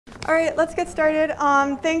All right, let's get started.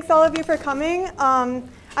 Thanks all of you for coming. I'm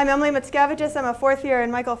Emily Mackevicius. I'm a fourth year in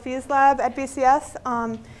Michael Fee's lab at BCS.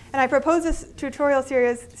 And I propose this tutorial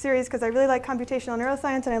series because I really like computational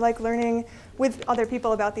neuroscience and I like learning with other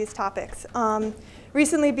people about these topics.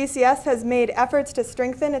 Recently, BCS has made efforts to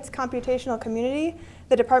strengthen its computational community.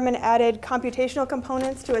 The department added computational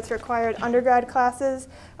components to its required undergrad classes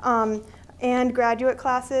and graduate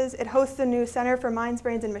classes. It hosts a new Center for Minds,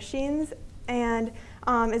 Brains, and Machines, and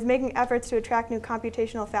is making efforts to attract new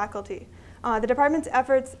computational faculty. The department's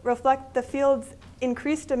efforts reflect the field's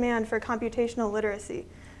increased demand for computational literacy.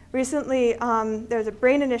 Recently, there's a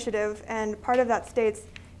BRAIN initiative, and part of that states,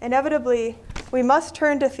 inevitably, we must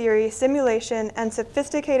turn to theory, simulation, and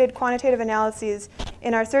sophisticated quantitative analyses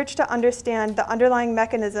in our search to understand the underlying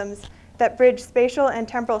mechanisms that bridge spatial and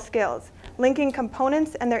temporal scales, linking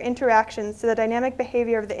components and their interactions to the dynamic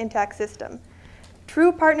behavior of the intact system.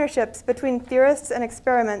 True partnerships between theorists and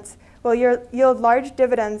experiments will yield large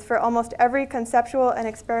dividends for almost every conceptual and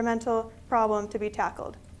experimental problem to be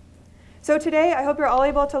tackled. So today, I hope you're all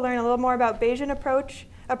able to learn a little more about Bayesian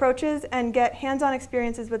approaches and get hands-on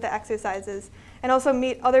experiences with the exercises, and also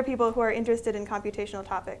meet other people who are interested in computational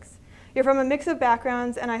topics. You're from a mix of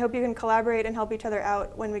backgrounds, and I hope you can collaborate and help each other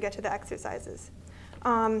out when we get to the exercises.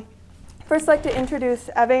 First, I'd like to introduce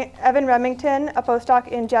Evan Remington, a postdoc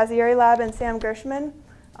in Jazayeri lab, and Sam Gershman.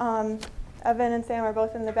 Evan and Sam are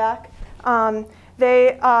both in the back.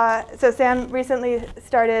 So Sam recently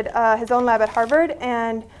started his own lab at Harvard,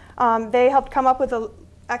 and they helped come up with the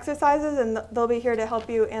exercises, and they'll be here to help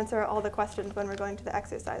you answer all the questions when we're going to the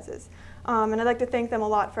exercises. And I'd like to thank them a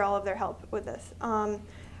lot for all of their help with this.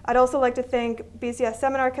 I'd also like to thank BCS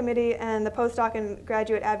Seminar Committee and the Postdoc and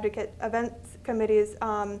Graduate Advocate Events Committees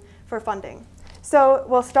for funding. So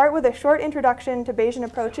we'll start with a short introduction to Bayesian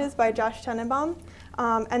approaches by Josh Tenenbaum,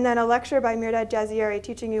 and then a lecture by Mehrdad Jazayeri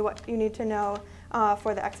teaching you what you need to know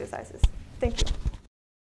for the exercises. Thank you.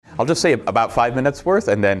 I'll just say about 5 minutes worth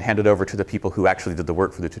and then hand it over to the people who actually did the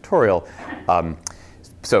work for the tutorial.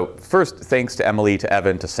 So first, thanks to Emily, to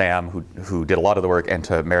Evan, to Sam, who did a lot of the work, and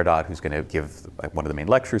to Mehrdad, who's going to give one of the main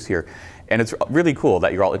lectures here. And it's really cool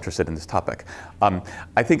that you're all interested in this topic.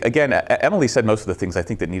 I think, again, Emily said most of the things I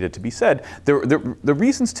think that needed to be said. The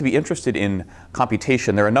reasons to be interested in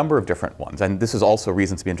computation, there are a number of different ones. And this is also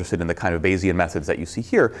reasons to be interested in the kind of Bayesian methods that you see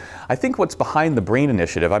here. I think what's behind the BRAIN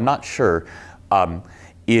initiative, I'm not sure,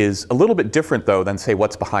 is a little bit different, though, than, say,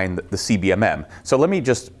 what's behind the CBMM. So let me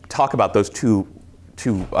just talk about those two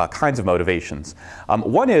kinds of motivations.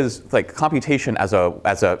 One is like computation as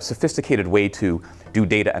a sophisticated way to do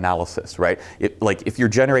data analysis, right? Like if you're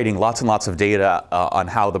generating lots and lots of data on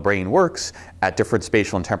how the brain works at different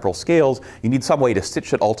spatial and temporal scales, you need some way to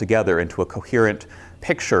stitch it all together into a coherent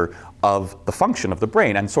picture of the function of the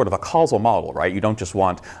brain and sort of a causal model, right? You don't just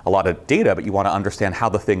want a lot of data, but you want to understand how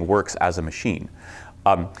the thing works as a machine.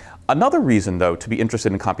 Another reason, though, to be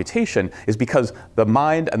interested in computation is because the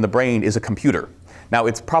mind and the brain is a computer. Now,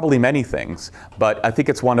 it's probably many things, but I think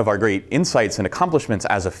it's one of our great insights and accomplishments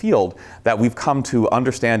as a field that we've come to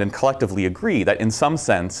understand and collectively agree that in some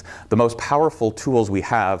sense, the most powerful tools we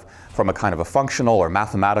have from a kind of a functional or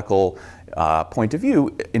mathematical point of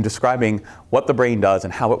view in describing what the brain does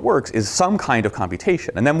and how it works is some kind of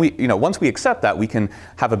computation. And then once we accept that, we can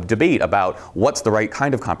have a debate about what's the right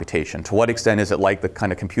kind of computation. To what extent is it like the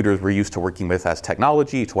kind of computers we're used to working with as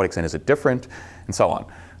technology? To what extent is it different? And so on,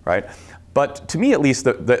 right? But to me, at least,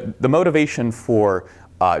 the motivation for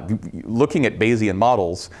looking at Bayesian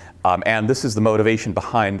models, and this is the motivation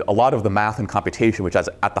behind a lot of the math and computation, which is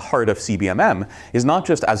at the heart of CBMM, is not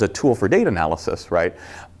just as a tool for data analysis, right,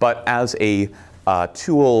 but as a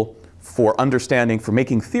tool for understanding, for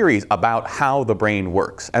making theories about how the brain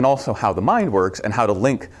works, and also how the mind works, and how to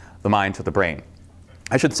link the mind to the brain.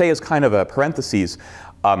 I should say, as kind of a parenthesis,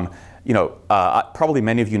 probably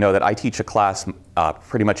many of you know that I teach a class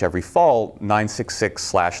pretty much every fall,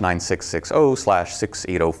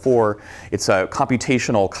 966/9660/6804. It's a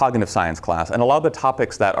computational cognitive science class. And a lot of the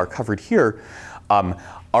topics that are covered here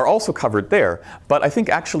are also covered there. But I think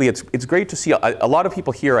actually it's great to see a lot of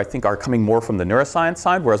people here, I think, are coming more from the neuroscience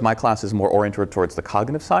side, whereas my class is more oriented towards the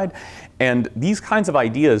cognitive side. And these kinds of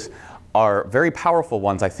ideas are very powerful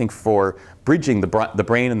ones, I think, for bridging the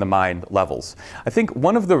brain and the mind levels. I think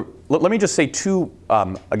one of the, let me just say two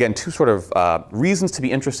sort of reasons to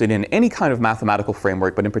be interested in any kind of mathematical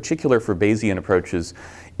framework, but in particular for Bayesian approaches,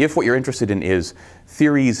 if what you're interested in is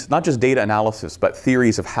theories, not just data analysis, but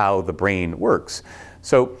theories of how the brain works.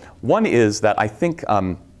 So one is that I think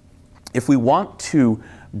if we want to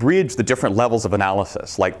bridge the different levels of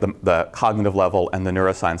analysis, like the cognitive level and the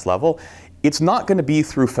neuroscience level, it's not going to be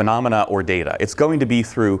through phenomena or data. It's going to be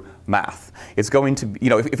through math. It's going to,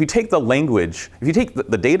 if you take the language, if you take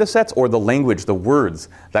the data sets or the language, the words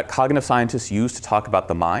that cognitive scientists use to talk about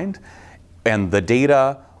the mind, and the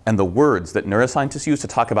data and the words that neuroscientists use to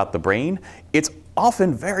talk about the brain, it's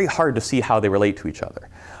often very hard to see how they relate to each other.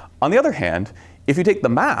 On the other hand, if you take the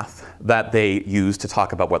math that they use to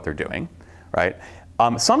talk about what they're doing, right,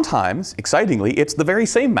 sometimes, excitingly, it's the very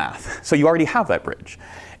same math. So you already have that bridge.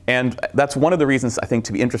 And that's one of the reasons, I think,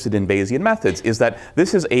 to be interested in Bayesian methods is that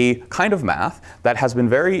this is a kind of math that has been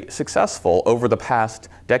very successful over the past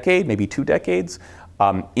decade, maybe 2 decades,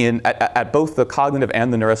 at both the cognitive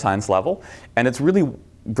and the neuroscience level. And it's really,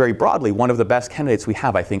 very broadly, one of the best candidates we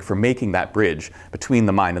have, I think, for making that bridge between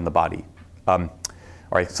the mind and the body.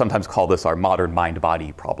 Or I sometimes call this our modern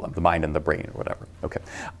mind-body problem, the mind and the brain, or whatever. Okay.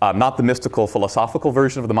 Not the mystical, philosophical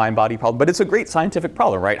version of the mind-body problem, but it's a great scientific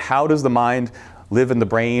problem, right? How does the mind live in the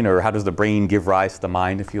brain, or how does the brain give rise to the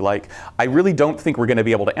mind, if you like? I really don't think we're going to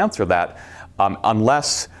be able to answer that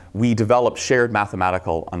unless we develop shared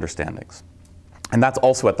mathematical understandings. And that's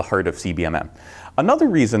also at the heart of CBMM. Another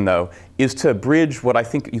reason, though, is to bridge what I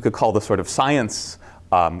think you could call the sort of science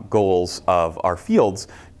goals of our fields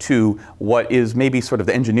to what is maybe sort of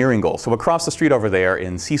the engineering goal. So across the street over there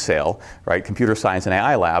in CSAIL, right, Computer Science and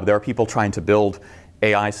AI Lab, there are people trying to build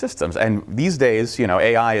AI systems. And these days,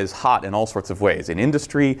 AI is hot in all sorts of ways, in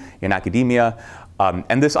industry, in academia.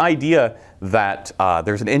 And this idea that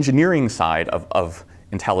there's an engineering side of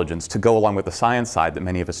intelligence to go along with the science side that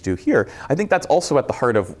many of us do here, I think that's also at the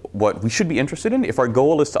heart of what we should be interested in. If our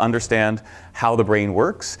goal is to understand how the brain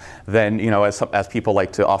works, then, as people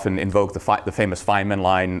like to often invoke the famous Feynman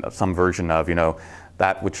line, some version of,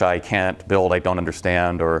 that which I can't build, I don't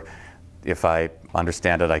understand, or if I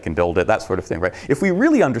understand it, I can build it, that sort of thing, right? If we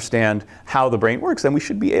really understand how the brain works, then we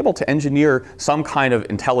should be able to engineer some kind of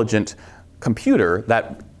intelligent computer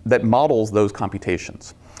that models those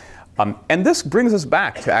computations. And this brings us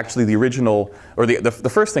back to actually the original, or the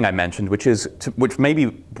first thing I mentioned, which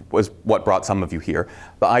maybe was what brought some of you here,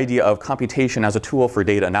 the idea of computation as a tool for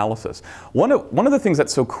data analysis. One of the things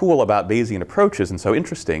that's so cool about Bayesian approaches and so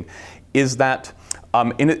interesting is that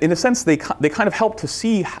in a sense, they kind of help to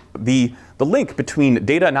see the link between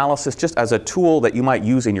data analysis just as a tool that you might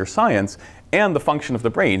use in your science and the function of the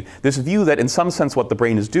brain. This view that in some sense what the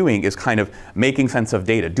brain is doing is kind of making sense of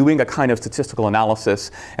data, doing a kind of statistical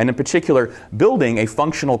analysis, and in particular, building a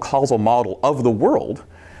functional causal model of the world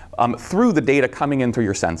through the data coming in through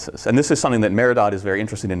your senses. And this is something that Mehrdad is very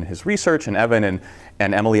interested in his research, and Evan and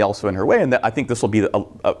Emily also in her way, and that I think this will be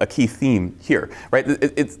a key theme here, right?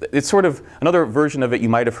 It's sort of another version of it you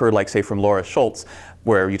might have heard, like, say, from Laura Schultz,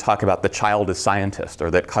 where you talk about the child as scientist, or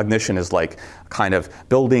that cognition is like kind of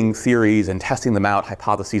building theories and testing them out,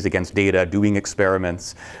 hypotheses against data, doing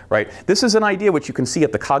experiments, right? This is an idea which you can see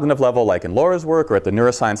at the cognitive level, like in Laura's work, or at the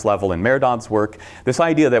neuroscience level in Mehrdad's work. This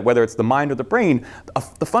idea that whether it's the mind or the brain,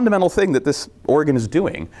 the fundamental thing that this organ is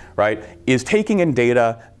doing, right, is taking in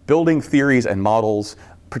data, building theories and models,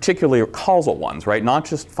 particularly causal ones, right? Not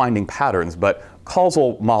just finding patterns, but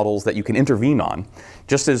causal models that you can intervene on.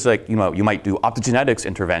 Just as, like, you might do optogenetics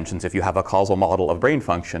interventions if you have a causal model of brain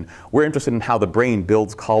function, we're interested in how the brain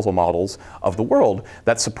builds causal models of the world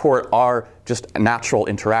that support our just natural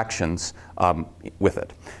interactions with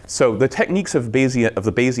it. So the techniques of the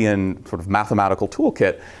Bayesian sort of mathematical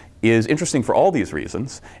toolkit is interesting for all these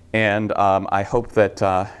reasons, and I hope that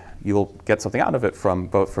you'll get something out of it from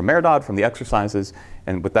Mehrdad, from the exercises,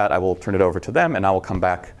 and with that I will turn it over to them, and I will come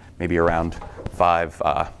back maybe around 5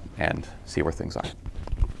 and see where things are.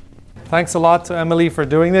 Thanks a lot to Emily for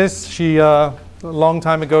doing this. She, a long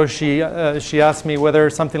time ago, she asked me whether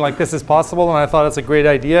something like this is possible, and I thought it's a great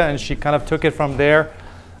idea, and she kind of took it from there,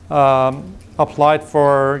 applied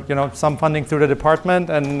for some funding through the department,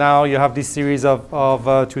 and now you have this series of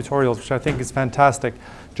tutorials, which I think is fantastic.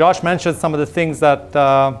 Josh mentioned some of the things that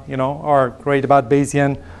are great about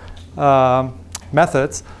Bayesian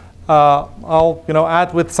methods. I'll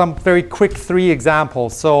add with some very quick 3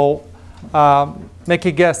 examples. So make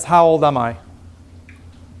a guess, how old am I?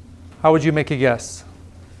 How would you make a guess?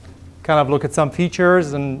 Kind of look at some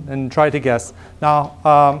features and try to guess.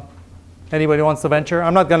 Now, anybody wants to venture?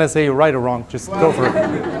 I'm not going to say you're right or wrong, just 12. Go for it.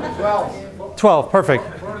 12. 12, perfect.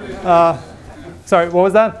 Sorry, what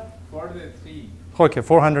was that? 403. Okay,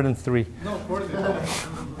 403. No,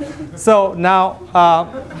 403. So now,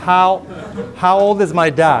 how old is my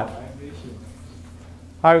dad?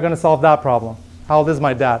 How are we going to solve that problem? How old is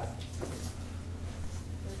my dad?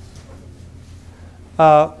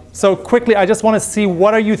 So quickly, I just want to see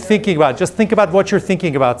what are you thinking about. Just think about what you're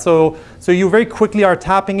thinking about. So you very quickly are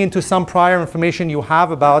tapping into some prior information you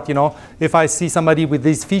have about, if I see somebody with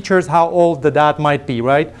these features, how old that might be,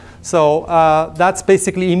 right? So that's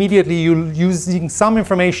basically immediately you using some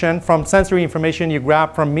information from sensory information you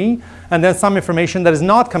grab from me, and then some information that is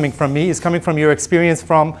not coming from me is coming from your experience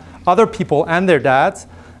from other people and their dads,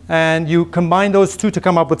 and you combine those two to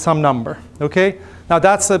come up with some number, okay? Now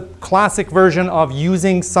that's a classic version of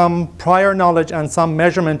using some prior knowledge and some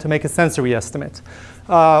measurement to make a sensory estimate.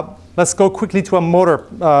 Let's go quickly to a motor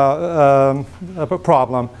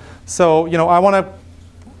problem. So, I want to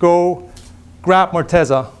go grab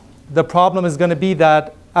Morteza. The problem is going to be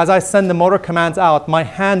that as I send the motor commands out, my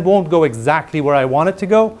hand won't go exactly where I want it to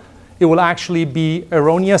go. It will actually be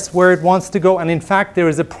erroneous where it wants to go. And in fact, there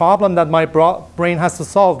is a problem that my brain has to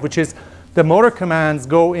solve, which is the motor commands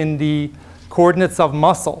go in the coordinates of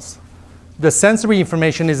muscles. The sensory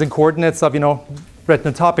information is in coordinates of,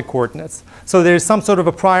 retinotopic coordinates. So there's some sort of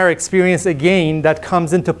a prior experience again that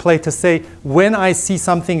comes into play to say when I see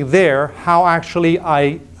something there, how actually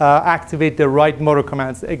I activate the right motor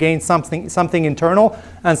commands. Again, something internal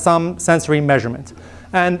and some sensory measurement.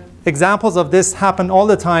 And examples of this happen all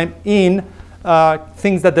the time in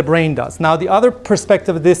things that the brain does. Now, the other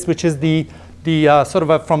perspective of this, which is the sort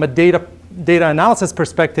of from a data analysis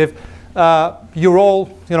perspective, you're all,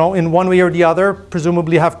 in one way or the other,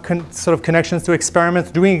 presumably have sort of connections to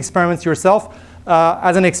experiments, doing experiments yourself.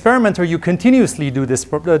 As an experimenter, you continuously do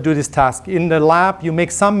this task. In the lab, you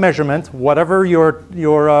make some measurement. Whatever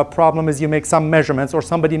your problem is, you make some measurements, or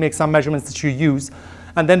somebody makes some measurements that you use.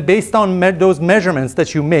 And then based on those measurements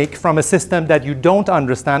that you make from a system that you don't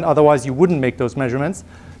understand, otherwise you wouldn't make those measurements,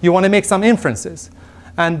 you want to make some inferences.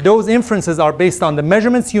 And those inferences are based on the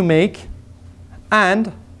measurements you make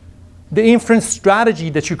and the inference strategy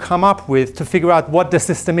that you come up with to figure out what the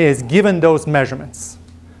system is given those measurements,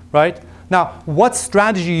 right? Now, what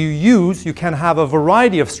strategy you use, you can have a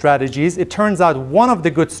variety of strategies. It turns out one of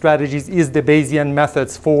the good strategies is the Bayesian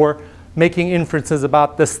methods for making inferences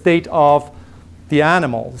about the state of the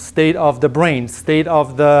animal, state of the brain, state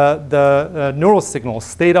of the neural signals,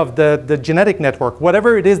 state of the genetic network,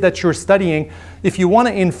 whatever it is that you're studying. If you want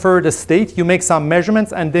to infer the state, you make some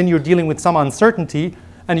measurements, and then you're dealing with some uncertainty,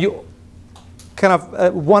 and you kind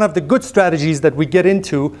of one of the good strategies that we get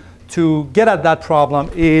into to get at that problem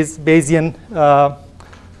is Bayesian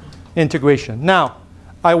integration. Now,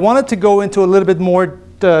 I wanted to go into a little bit more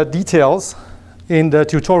details in the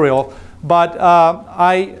tutorial, but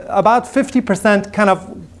about 50% kind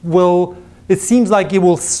of it seems like it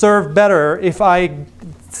will serve better if I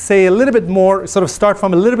say a little bit more, sort of start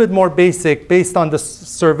from a little bit more basic based on the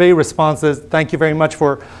survey responses. Thank you very much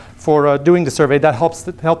for doing the survey. That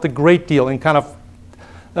helped a great deal in kind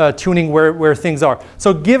of tuning where things are.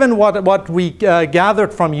 So given what we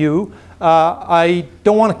gathered from you, I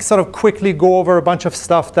don't want to sort of quickly go over a bunch of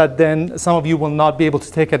stuff that then some of you will not be able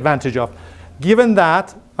to take advantage of. Given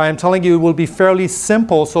that, I am telling you it will be fairly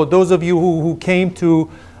simple. So those of you who came to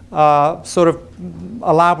sort of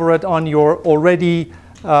elaborate on your already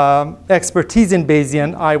expertise in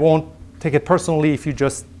Bayesian, I won't take it personally if you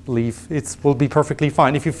just leave. It will be perfectly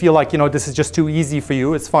fine. If you feel like this is just too easy for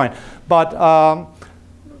you, it's fine. But or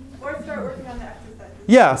start working on the exercise.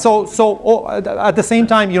 Yeah. So at the same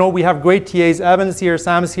time, we have great TAs. Evan's here,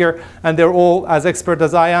 Sam's here, and they're all as expert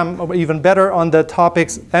as I am, or even better on the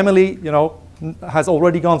topics. Emily, has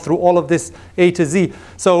already gone through all of this A to Z.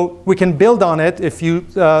 So we can build on it if you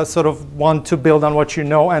sort of want to build on what you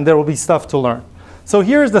know, and there will be stuff to learn. So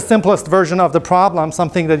here's the simplest version of the problem,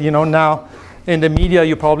 something that now in the media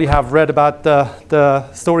you probably have read about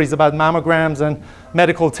the stories about mammograms and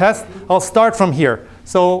medical tests. I'll start from here.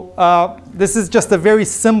 So this is just a very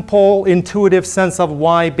simple, intuitive sense of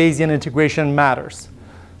why Bayesian integration matters.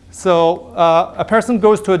 So a person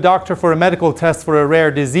goes to a doctor for a medical test for a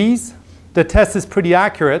rare disease. The test is pretty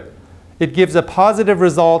accurate. It gives a positive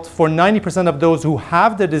result for 90% of those who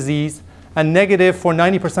have the disease and negative for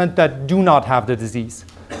 90% that do not have the disease.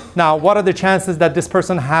 Now, what are the chances that this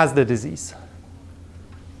person has the disease?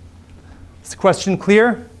 Is the question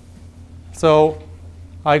clear? So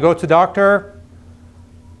I go to doctor.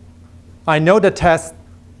 I know the test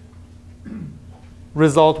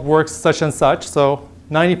result works such and such. So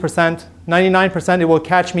 90%, 99% it will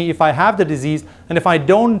catch me if I have the disease. And if I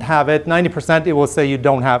don't have it, 90% it will say you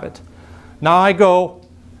don't have it. Now I go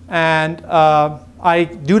and I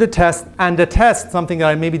do the test. And the test, something that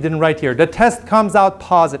I maybe didn't write here, the test comes out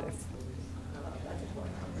positive.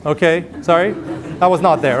 OK, sorry? That was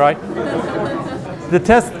not there, right? The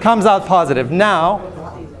test comes out positive. Now,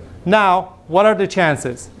 what are the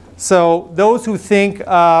chances? So those who think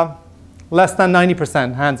less than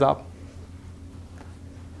 90%, hands up.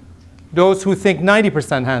 Those who think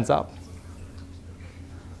 90%, hands up.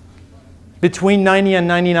 Between 90 and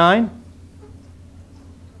 99?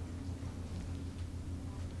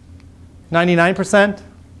 99%?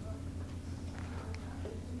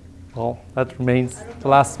 Well, that remains the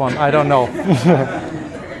last one. I don't know.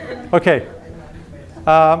 OK.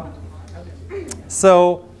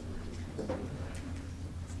 So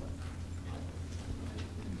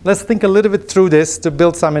let's think a little bit through this to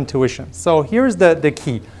build some intuition. So here's the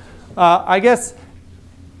key. I guess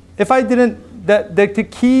if I didn't, the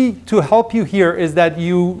key to help you here is that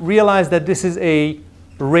you realize that this is a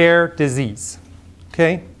rare disease.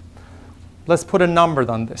 OK? Let's put a number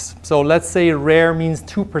on this. So let's say rare means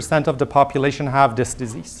 2% of the population have this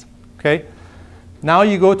disease. OK? Now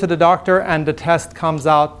you go to the doctor and the test comes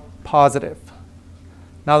out positive.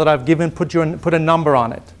 Now that I've put a number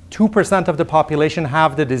on it. 2% of the population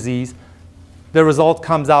have the disease. The result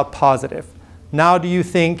comes out positive. Now do you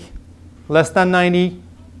think less than 90?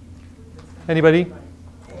 Anybody?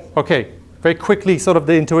 OK. Very quickly, sort of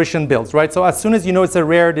the intuition builds, right? So as soon as you know it's a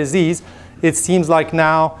rare disease, it seems like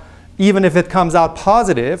now, even if it comes out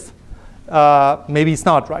positive, maybe it's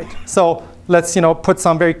not right. So let's put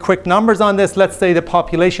some very quick numbers on this. Let's say the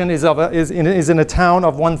population is in a town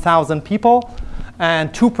of 1,000 people,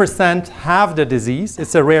 and 2% have the disease.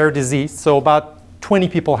 It's a rare disease, so about 20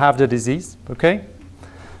 people have the disease. Okay.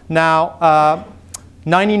 Now,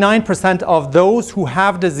 99% of those who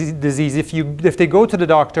have the disease, if they go to the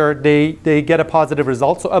doctor, they get a positive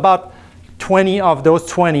result. So about 20 of those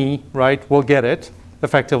 20, right, will get it.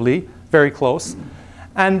 Effectively, very close.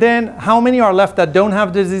 And then how many are left that don't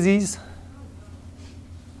have the disease?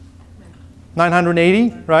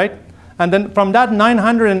 980, right? And then from that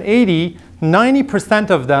 980, 90%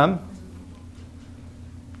 of them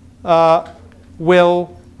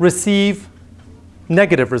will receive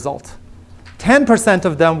negative result. 10%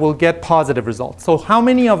 of them will get positive result. So how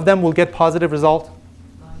many of them will get positive result?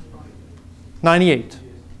 98,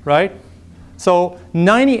 right? So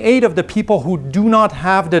 98 of the people who do not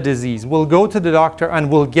have the disease will go to the doctor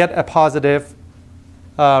and will get a positive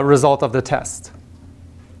result of the test.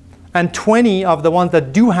 And 20 of the ones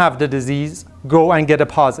that do have the disease go and get a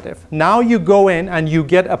positive. Now you go in and you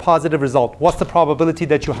get a positive result. What's the probability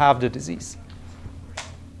that you have the disease?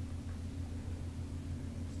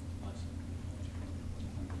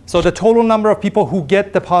 So the total number of people who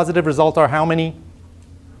get the positive result are how many?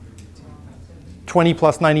 20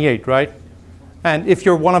 plus 98, right? And if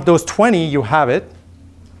you're one of those 20, you have it.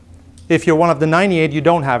 If you're one of the 98, you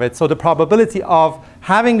don't have it. So the probability of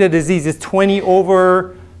having the disease is 20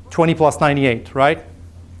 over 20 plus 98, right?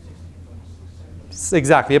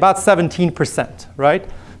 Exactly, about 17%, right?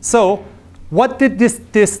 So what did this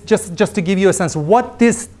just to give you a sense, what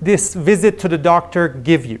this visit to the doctor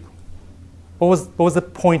give you? What was the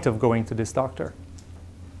point of going to this doctor?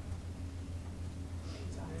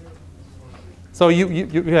 So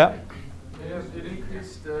yeah. It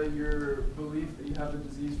increased your belief that you have the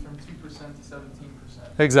disease from 2% to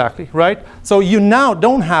 17%. Exactly, right? So you now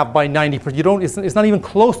don't have by 90%, it's not even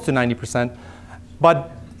close to 90%.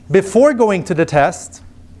 But before going to the test,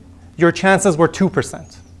 your chances were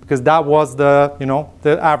 2%, because that was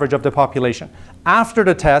the average of the population. After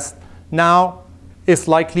the test, now it's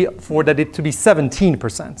likely for it to be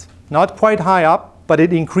 17%. Not quite high up, but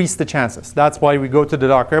it increased the chances. That's why we go to the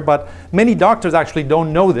doctor. But many doctors actually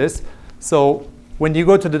don't know this. So when you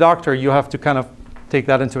go to the doctor, you have to kind of take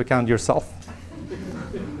that into account yourself.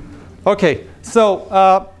 OK,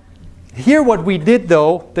 so here what we did,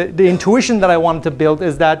 though, the intuition that I wanted to build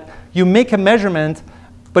is that you make a measurement,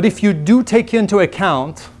 but if you do take into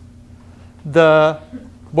account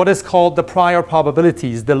what is called the prior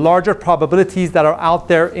probabilities, the larger probabilities that are out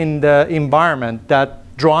there in the environment that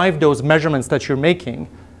drive those measurements that you're making,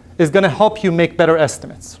 is going to help you make better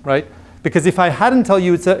estimates, right? Because if I hadn't told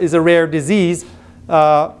you it's a rare disease,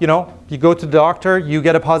 you go to the doctor, you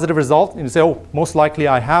get a positive result, and you say, oh, most likely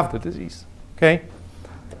I have the disease, OK?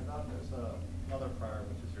 There's another prior,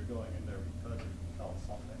 which is you're going in there because you felt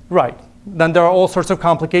something. Right. Then there are all sorts of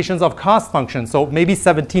complications of cost function. So maybe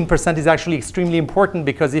 17% is actually extremely important,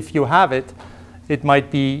 because if you have it, it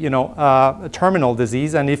might be a terminal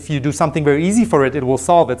disease. And if you do something very easy for it, it will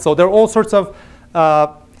solve it. So there are all sorts of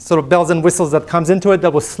sort of bells and whistles that comes into it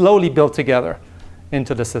that will slowly build together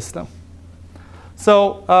into the system.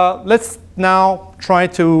 So let's now try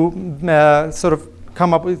to sort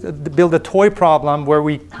of build a toy problem where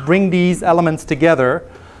we bring these elements together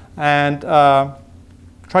and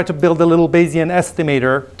try to build a little Bayesian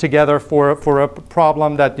estimator together for a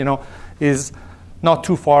problem that is not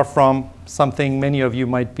too far from something many of you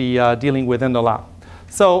might be dealing with in the lab.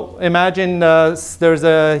 So imagine there's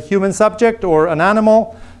a human subject or an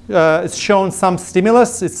animal. It's shown some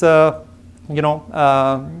stimulus. It's a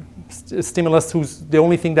stimulus whose the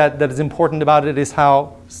only thing that is important about it is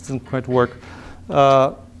how it doesn't quite work.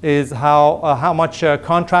 Is how much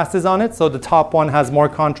contrast is on it. So the top one has more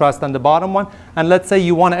contrast than the bottom one. And let's say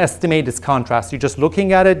you want to estimate its contrast. You're just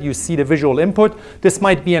looking at it. You see the visual input. This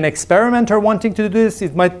might be an experimenter wanting to do this.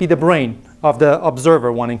 It might be the brain of the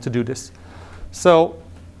observer wanting to do this. So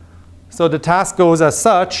the task goes as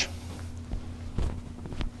such.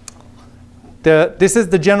 This is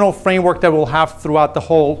the general framework that we'll have throughout the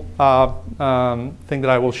whole thing that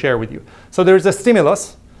I will share with you. So there's a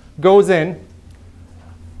stimulus, goes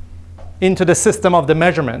into the system of the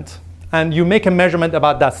measurement, and you make a measurement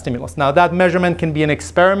about that stimulus. Now that measurement can be an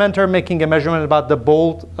experimenter making a measurement about the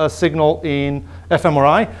bold signal in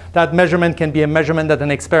fMRI. That measurement can be a measurement that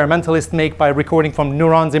an experimentalist make by recording from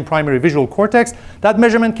neurons in primary visual cortex. That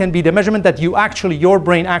measurement can be the measurement that your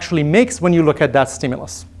brain actually makes when you look at that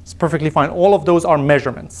stimulus. It's perfectly fine. All of those are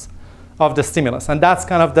measurements of the stimulus, and that's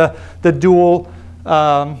kind of the dual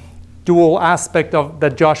aspect of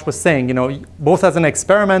that Josh was saying, both as an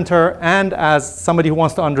experimenter and as somebody who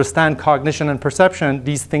wants to understand cognition and perception,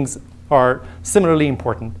 these things are similarly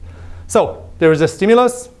important. So there is a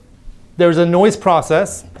stimulus, there's a noise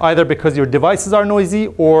process, either because your devices are noisy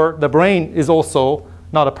or the brain is also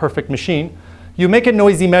not a perfect machine. You make a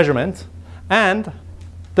noisy measurement, and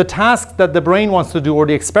the task that the brain wants to do or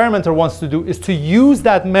the experimenter wants to do is to use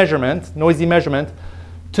that measurement, noisy measurement,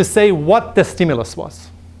 to say what the stimulus was.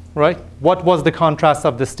 Right? What was the contrast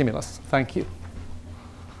of the stimulus? Thank you.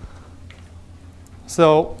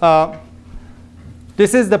 So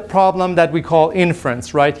this is the problem that we call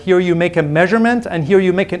inference, right? Here you make a measurement, and here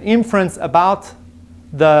you make an inference about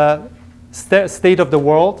the state of the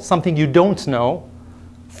world, something you don't know,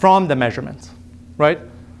 from the measurement, right?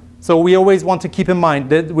 So we always want to keep in mind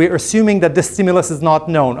that we're assuming that this stimulus is not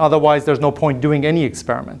known. Otherwise, there's no point doing any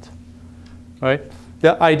experiment, right?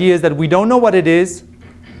 The idea is that we don't know what it is.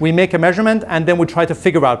 We make a measurement, and then we try to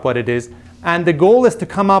figure out what it is. And the goal is to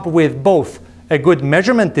come up with both a good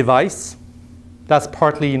measurement device. That's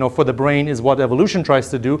partly, for the brain is what evolution tries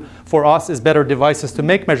to do. For us is better devices to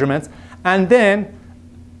make measurements. And then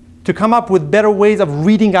to come up with better ways of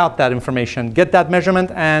reading out that information, get that measurement,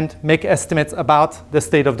 and make estimates about the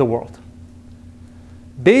state of the world.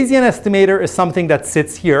 Bayesian estimator is something that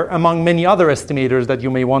sits here among many other estimators that you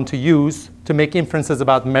may want to use to make inferences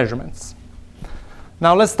about measurements.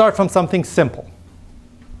 Now let's start from something simple.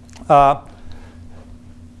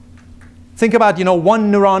 Think about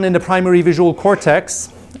one neuron in the primary visual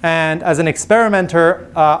cortex, and as an experimenter,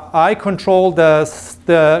 I control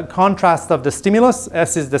the contrast of the stimulus.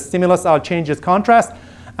 S is the stimulus. I'll change its contrast,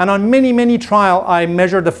 and on many trials, I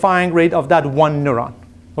measure the firing rate of that one neuron.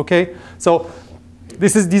 Okay, so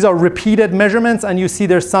these are repeated measurements, and you see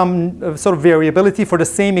there's some sort of variability for the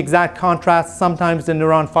same exact contrast. Sometimes the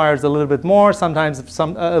neuron fires a little bit more, sometimes a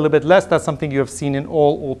little bit less. That's something you have seen in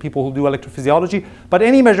all people who do electrophysiology. But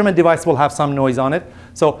any measurement device will have some noise on it.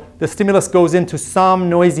 So the stimulus goes into some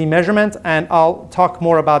noisy measurement, and I'll talk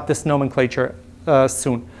more about this nomenclature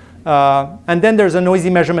soon. And then there's a noisy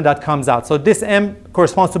measurement that comes out. So this M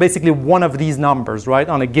corresponds to basically one of these numbers, right,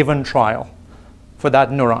 on a given trial for that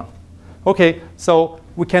neuron. Okay, so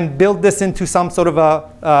we can build this into some sort of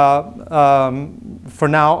for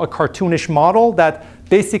now, a cartoonish model that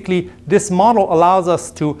basically this model allows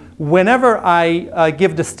us to, whenever I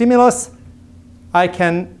give the stimulus, I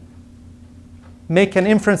can make an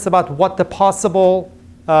inference about what the possible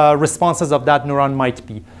responses of that neuron might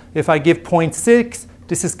be. If I give 0.6,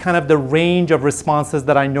 this is kind of the range of responses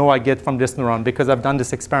that I know I get from this neuron because I've done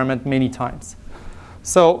this experiment many times.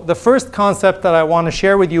 So the first concept that I want to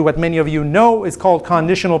share with you, what many of you know, is called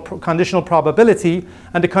conditional probability.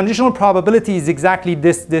 And the conditional probability is exactly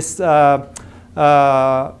this object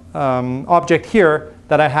here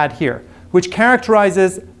that I had here, which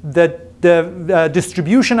characterizes the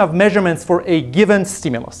distribution of measurements for a given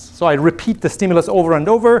stimulus. So I repeat the stimulus over and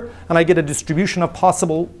over, and I get a distribution of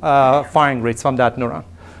possible firing rates from that neuron.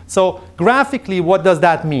 So graphically, what does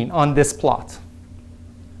that mean on this plot?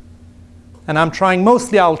 And I'll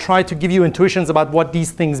try to give you intuitions about what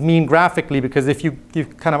these things mean graphically, because if you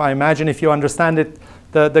I imagine if you understand it,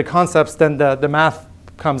 the concepts, then the math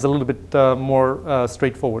comes a little bit more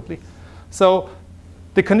straightforwardly. So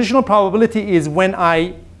the conditional probability is when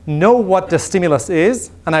I know what the stimulus is,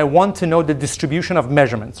 and I want to know the distribution of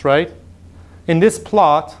measurements, right? In this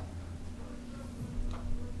plot,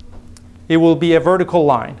 it will be a vertical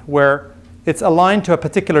line where it's aligned to a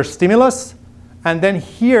particular stimulus, And then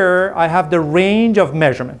here I have the range of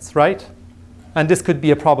measurements, right? And this could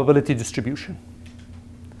be a probability distribution.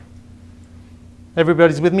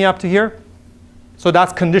 Everybody's with me up to here? So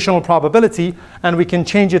that's conditional probability, and we can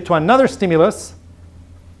change it to another stimulus.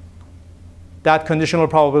 That conditional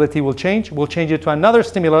probability will change. We'll change it to another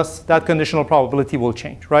stimulus. That conditional probability will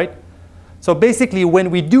change, right? So basically,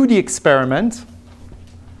 when we do the experiment,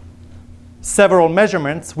 several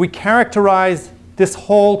measurements, we characterize this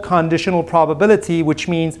whole conditional probability, which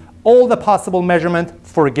means all the possible measurement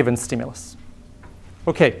for a given stimulus.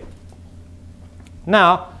 OK.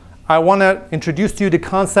 Now, I want to introduce to you the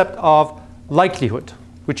concept of likelihood,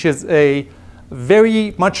 which is a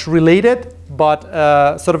very much related, but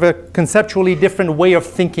sort of a conceptually different way of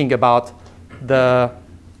thinking about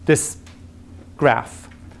this graph.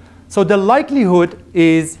 So the likelihood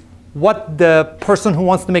is what the person who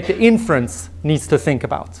wants to make the inference needs to think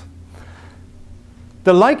about.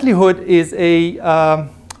 The likelihood is a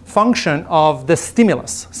function of the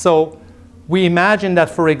stimulus. So we imagine that,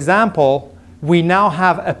 for example, we now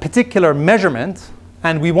have a particular measurement,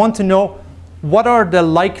 and we want to know what are the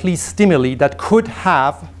likely stimuli that could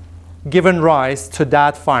have given rise to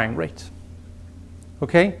that firing rate.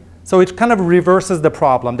 Okay? So it kind of reverses the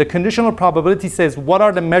problem. The conditional probability says, what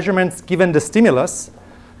are the measurements given the stimulus?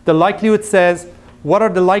 The likelihood says, what are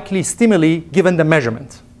the likely stimuli given the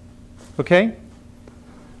measurement? Okay?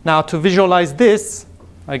 Now, to visualize this,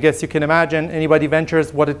 I guess you can imagine, anybody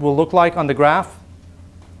ventures what it will look like on the graph?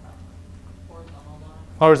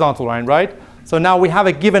 Horizontal line, right? So now we have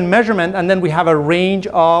a given measurement, and then we have a range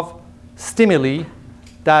of stimuli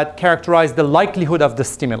that characterize the likelihood of the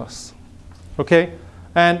stimulus. Okay?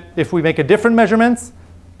 And if we make a different measurements,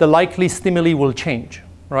 the likely stimuli will change,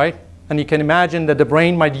 right? And you can imagine that the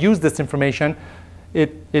brain might use this information.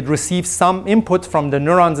 It receives some input from the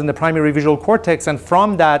neurons in the primary visual cortex, and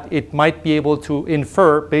from that, it might be able to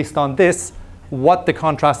infer, based on this, what the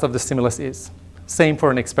contrast of the stimulus is. Same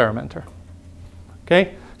for an experimenter.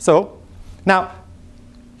 Okay? So now,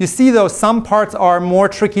 you see, though, some parts are more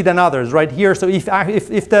tricky than others, right here. So if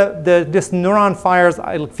this neuron fires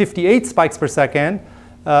 58 spikes per second,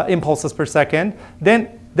 impulses per second,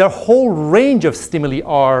 then their whole range of stimuli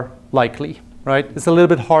are likely, right? It's a little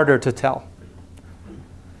bit harder to tell.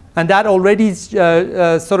 And that already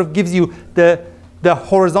sort of gives you the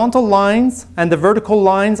horizontal lines and the vertical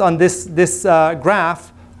lines on this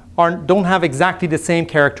graph don't have exactly the same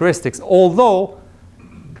characteristics, although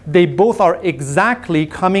they both are exactly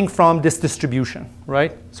coming from this distribution,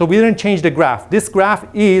 right? So we didn't change the graph. This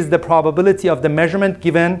graph is the probability of the measurement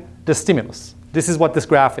given the stimulus. This is what this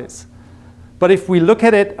graph is. But if we look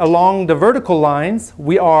at it along the vertical lines,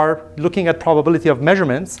 we are looking at probability of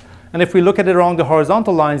measurements. And if we look at it along the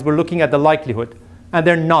horizontal lines, we're looking at the likelihood. And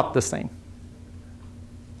they're not the same.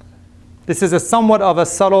 This is a somewhat of a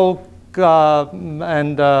subtle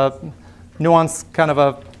and nuanced kind of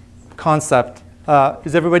a concept.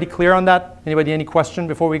 Is everybody clear on that? Anybody, any question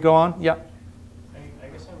before we go on? Yeah? I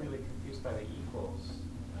guess I'm really confused by the equals.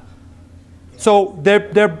 So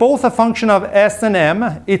they're both a function of S and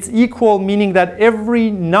M. It's equal, meaning that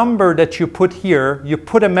every number that you put here, you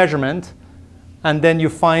put a measurement, and then you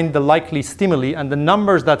find the likely stimuli, and the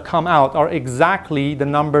numbers that come out are exactly the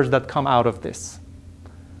numbers that come out of this.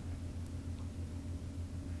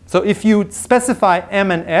 So if you specify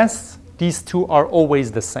M and S, these two are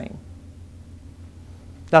always the same.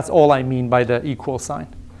 That's all I mean by the equal sign.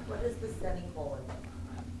 What is the semicolon?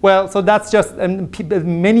 Well, so that's just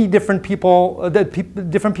many different people.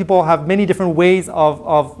 Different people have many different ways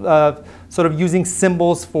of sort of using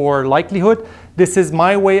symbols for likelihood. This is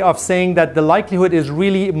my way of saying that the likelihood is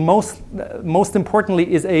really most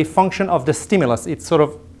importantly is a function of the stimulus. It sort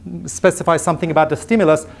of specifies something about the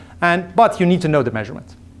stimulus, but you need to know the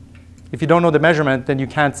measurement. If you don't know the measurement, then you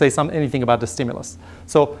can't say anything about the stimulus.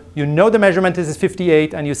 So you know the measurement is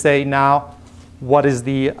 58, and you say, now, what is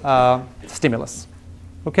the stimulus?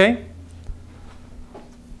 OK?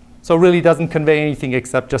 So it really doesn't convey anything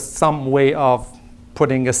except just some way of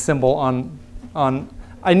putting a symbol on.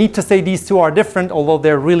 I need to say these two are different, although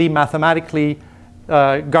they're really mathematically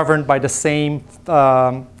governed by the same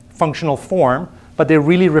functional form. But they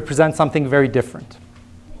really represent something very different.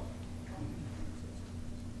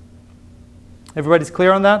 Everybody's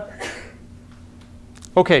clear on that?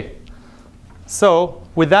 OK. So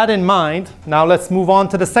with that in mind, now let's move on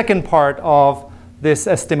to the second part of this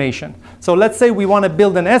estimation. So let's say we want to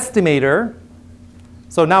build an estimator.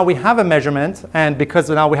 So now we have a measurement, and because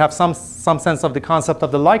now we have some sense of the concept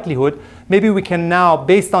of the likelihood, maybe we can now,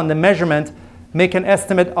 based on the measurement, make an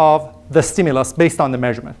estimate of the stimulus based on the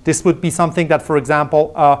measurement. This would be something that, for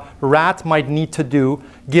example, a rat might need to do,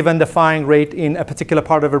 given the firing rate in a particular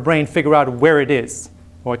part of her brain, figure out where it is,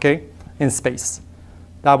 okay, in space.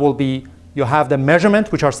 That will be, you have the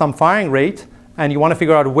measurement, which are some firing rate, and you want to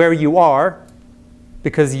figure out where you are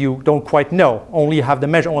because you don't quite know. Only you have the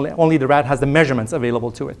measure, only the rat has the measurements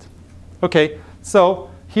available to it. Okay, so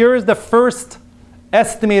here is the first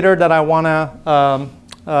estimator that I want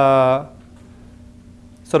to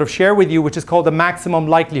sort of share with you, which is called the maximum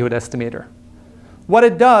likelihood estimator. What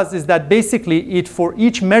it does is that basically for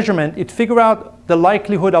each measurement, it figures out the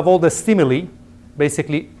likelihood of all the stimuli,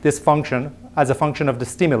 basically this function as a function of the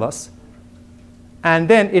stimulus, and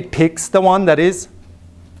then it picks the one that is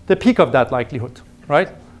the peak of that likelihood, right?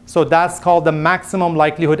 So that's called the maximum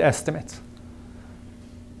likelihood estimate.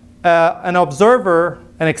 An observer,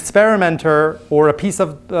 an experimenter, or a piece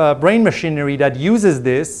of brain machinery that uses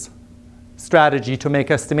this strategy to make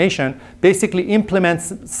estimation basically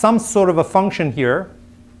implements some sort of a function here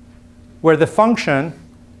where the function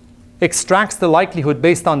extracts the likelihood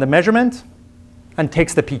based on the measurement and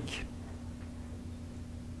takes the peak.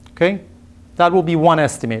 Okay? That will be one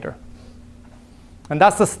estimator. And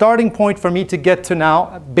that's the starting point for me to get to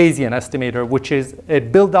now a Bayesian estimator, which is a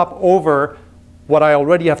build-up over what I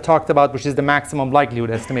already have talked about, which is the maximum likelihood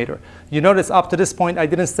estimator. You notice up to this point, I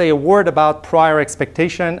didn't say a word about prior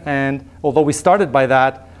expectation. And although we started by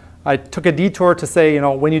that, I took a detour to say, you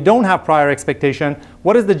know, when you don't have prior expectation,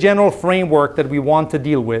 what is the general framework that we want to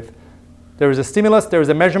deal with? There is a stimulus, there is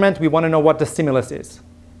a measurement, we want to know what the stimulus is.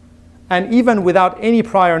 And even without any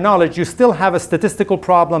prior knowledge, you still have a statistical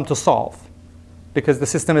problem to solve because the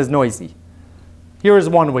system is noisy. Here is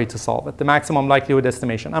one way to solve it, the maximum likelihood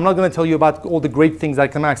estimation. I'm not going to tell you about all the great things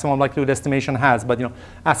that the maximum likelihood estimation has, but you know,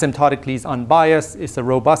 asymptotically is unbiased, it's a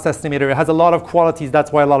robust estimator, it has a lot of qualities,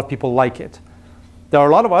 that's why a lot of people like it. There are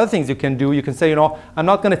a lot of other things you can do. You can say, you know, I'm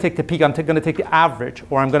not going to take the peak, I'm going to take the average,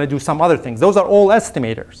 or I'm going to do some other things. Those are all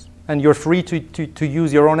estimators, and you're free to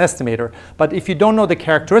use your own estimator. But if you don't know the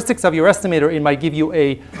characteristics of your estimator, it might give you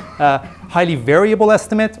a highly variable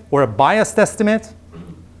estimate or a biased estimate.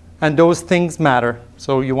 And those things matter.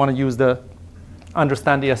 So you want to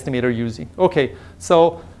understand the estimator using. OK,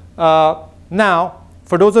 so now,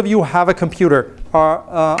 for those of you who have a computer,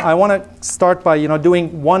 I want to start by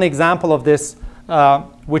doing one example of this,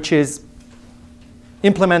 which is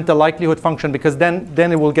implement the likelihood function, because then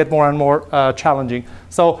it will get more and more challenging.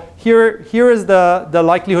 So here is the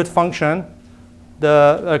likelihood function,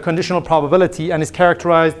 the conditional probability, and it's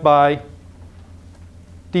characterized by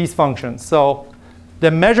these functions. So the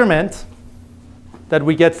measurement that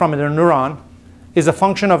we get from a neuron is a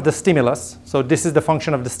function of the stimulus. So this is the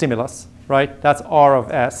function of the stimulus, right? That's R of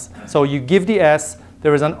S. So you give the S.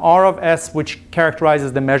 There is an R of S which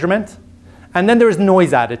characterizes the measurement. And then there is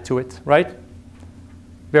noise added to it, right?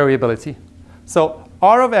 Variability. So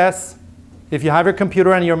R of S, if you have your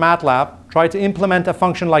computer and your MATLAB, try to implement a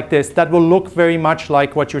function like this that will look very much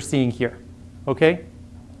like what you're seeing here, OK?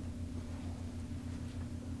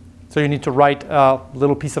 So you need to write a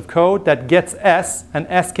little piece of code that gets S, and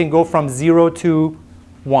S can go from 0 to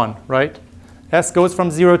 1, right? S goes from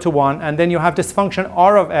 0 to 1, and then you have this function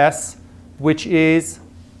R of S, which is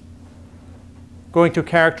going to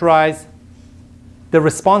characterize the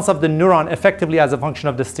response of the neuron effectively as a function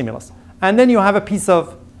of the stimulus. And then you have a piece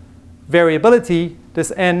of variability,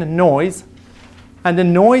 this N noise, and the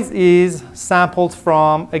noise is sampled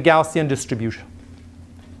from a Gaussian distribution.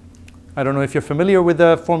 I don't know if you're familiar with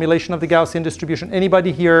the formulation of the Gaussian distribution.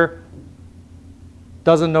 Anybody here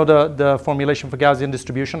doesn't know the formulation for Gaussian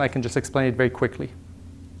distribution? I can just explain it very quickly.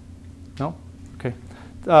 No? OK.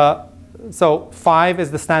 So 5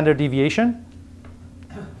 is the standard deviation.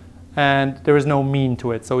 And there is no mean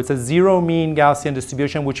to it. So it's a zero mean Gaussian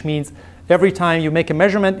distribution, which means every time you make a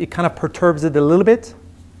measurement, it kind of perturbs it a little bit.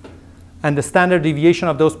 And the standard deviation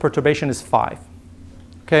of those perturbations is 5.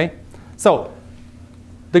 OK? So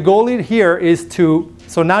the goal here is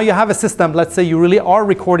so now you have a system. Let's say you really are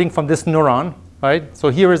recording from this neuron, right? So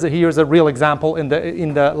here's a real example in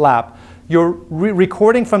the lab. You're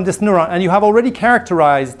recording from this neuron, and you have already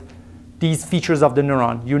characterized these features of the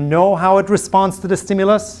neuron. You know how it responds to the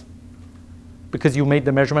stimulus because you made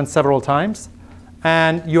the measurement several times.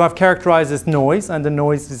 And you have characterized this noise, and the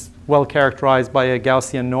noise is well characterized by a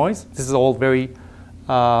Gaussian noise. This is all very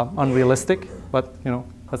unrealistic, but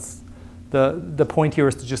that's the point here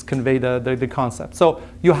is to just convey the concept. So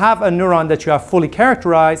you have a neuron that you have fully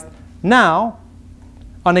characterized. Now,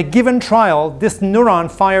 on a given trial, this neuron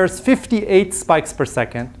fires 58 spikes per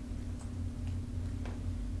second.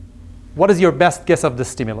 What is your best guess of the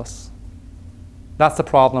stimulus? That's the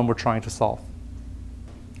problem we're trying to solve.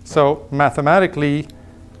 So mathematically,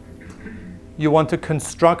 you want to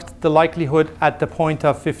construct the likelihood at the point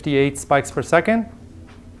of 58 spikes per second.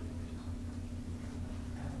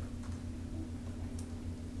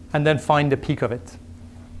 And then find the peak of it.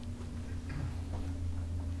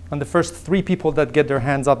 And the first 3 people that get their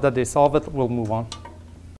hands up that they solve it will move on.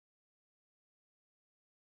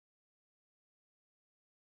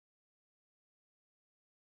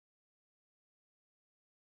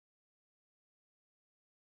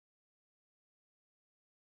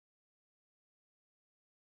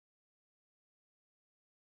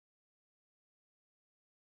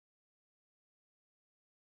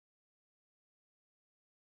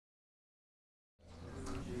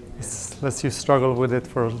 Let's you struggle with it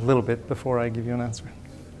for a little bit before I give you an answer.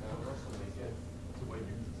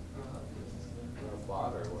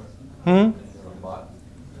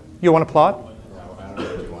 You want to plot?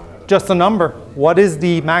 Just a number. What is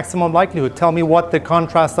the maximum likelihood? Tell me what the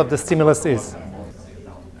contrast of the stimulus is.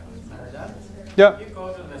 Yeah.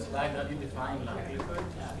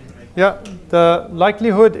 Yeah, the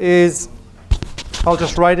likelihood is, I'll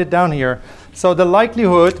just write it down here. So the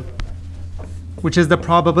likelihood, which is the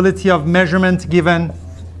probability of measurement given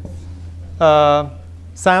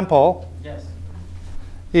sample,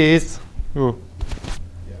 is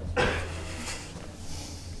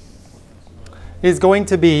going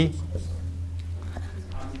to be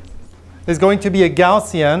a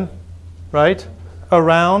Gaussian, right,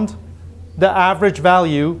 around the average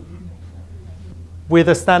value with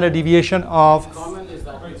a standard deviation of.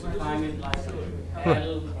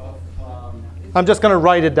 I'm just going to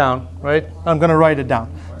write it down, right? I'm going to write it down.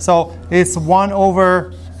 So it's 1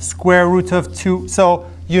 over square root of 2. So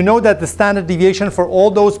you know that the standard deviation for all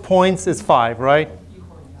those points is 5, right?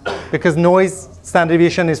 Because noise standard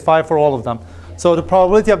deviation is 5 for all of them. So the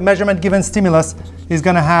probability of measurement given stimulus is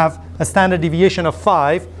going to have a standard deviation of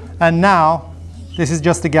 5. And now this is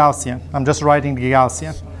just the Gaussian. I'm just writing the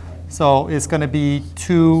Gaussian. So it's going to be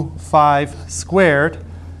 2, 5 squared.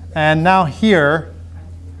 And now here,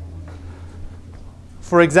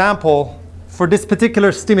 for example, for this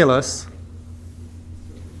particular stimulus,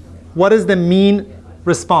 what is the mean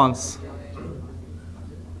response?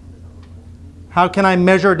 How can I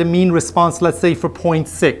measure the mean response, let's say, for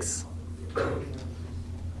 0.6?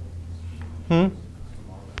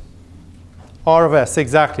 R of S,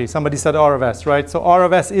 exactly. Somebody said R of S, right? So R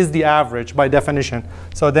of S is the average by definition.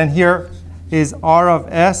 So then here is R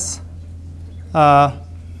of S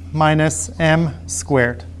minus M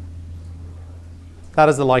squared. That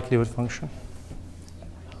is the likelihood function.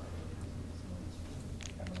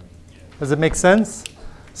 Does it make sense?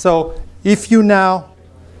 So if you now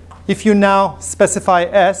specify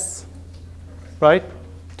S, right,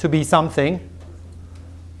 to be something,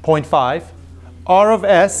 0.5, R of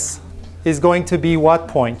S is going to be what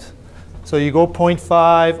point? So you go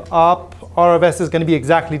 0.5 up, R of S is going to be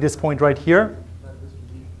exactly this point right here,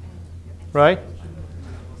 right?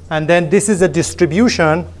 And then this is a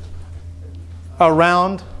distribution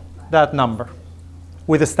around that number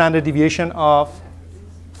with a standard deviation of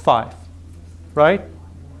 5, right?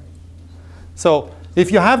 So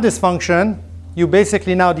if you have this function, you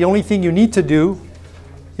basically now the only thing you need to do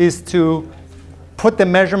is to put the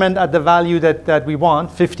measurement at the value that we want,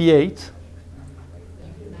 58.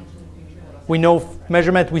 We know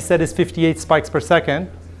measurement we said is 58 spikes per second.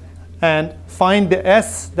 And find the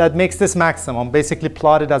S that makes this maximum, basically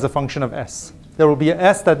plot it as a function of S. There will be an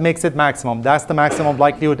S that makes it maximum. That's the maximum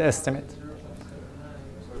likelihood estimate.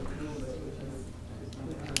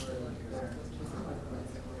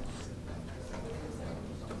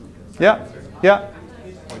 Yeah, yeah.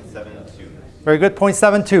 0.72. Very good,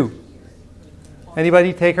 0.72.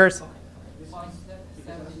 Anybody takers?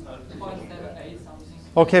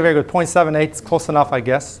 Okay, very good, 0.78 is close enough, I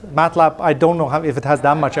guess. MATLAB, I don't know if it has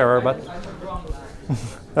that much error, but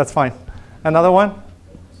that's fine. Another one?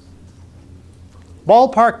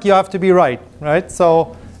 Ballpark, you have to be right?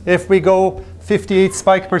 So if we go 58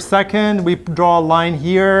 spike per second, we draw a line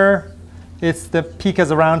here. It's the peak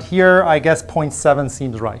is around here. I guess 0.7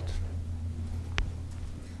 seems right.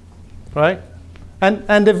 Right?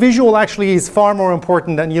 And the visual actually is far more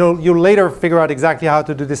important, and you'll later figure out exactly how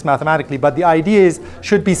to do this mathematically. But the idea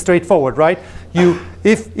should be straightforward, right?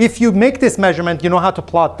 If you make this measurement, you know how to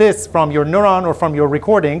plot this from your neuron or from your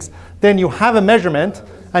recordings, then you have a measurement,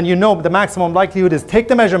 and you know the maximum likelihood is take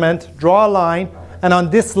the measurement, draw a line, and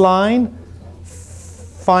on this line,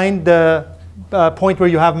 find the point where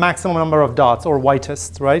you have maximum number of dots or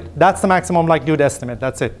whitest, right? That's the maximum likelihood estimate.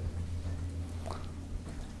 That's it.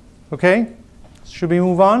 Okay? Should we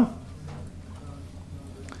move on?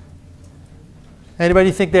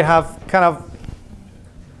 Anybody think they have kind of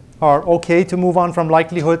are OK to move on from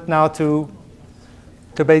likelihood now to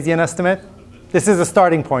Bayesian estimate? This is a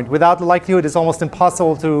starting point. Without the likelihood, it's almost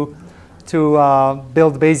impossible to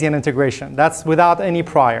build Bayesian integration. That's without any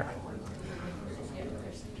prior.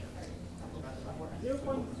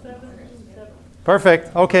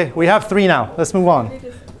 Perfect. OK, we have 3 now. Let's move on. Can you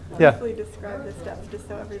just Yeah. briefly describe the steps just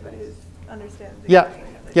so everybody understands?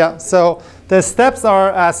 Yeah. So the steps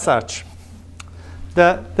are as such.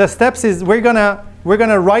 The steps is we're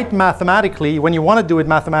gonna write mathematically. When you want to do it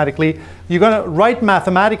mathematically, you're gonna write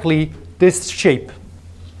mathematically this shape.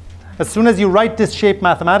 As soon as you write this shape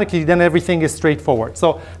mathematically, then everything is straightforward.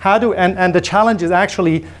 So and the challenge is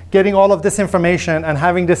actually getting all of this information and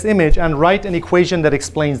having this image and write an equation that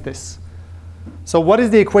explains this. So what is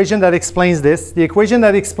the equation that explains this? The equation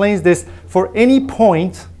that explains this for any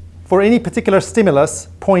point, for any particular stimulus,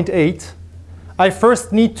 0.8, I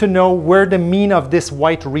first need to know where the mean of this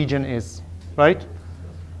white region is, right?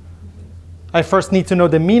 I first need to know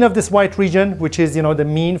the mean of this white region, which is the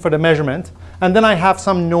mean for the measurement, and then I have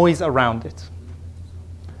some noise around it.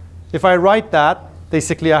 If I write that,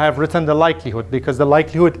 basically I have written the likelihood, because the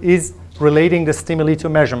likelihood is relating the stimuli to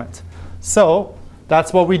measurement. So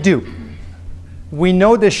that's what we do. We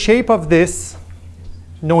know the shape of this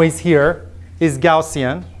noise here is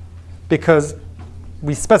Gaussian, because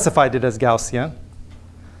we specified it as Gaussian.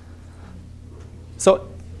 So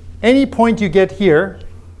any point you get here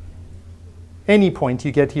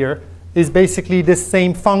is basically this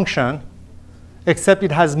same function, except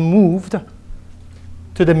it has moved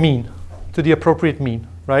to the mean, to the appropriate mean,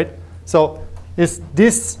 right? So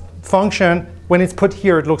this function, when it's put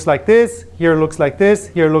here, it looks like this, here it looks like this,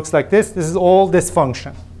 here it looks like this. This is all this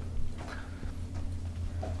function.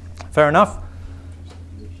 Fair enough?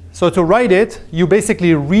 So to write it, you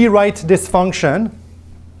basically rewrite this function.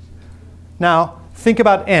 Now, think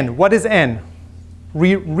about n. What is n?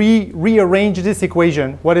 Rearrange this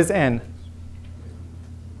equation. What is n?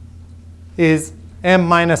 Is m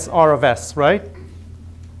minus r of s, right?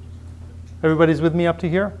 Everybody's with me up to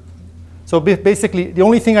here? So basically, the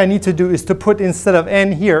only thing I need to do is to put instead of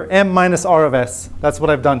n here, m minus r of s. That's what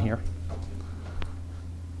I've done here.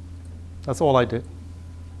 That's all I did.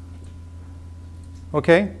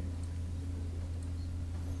 OK?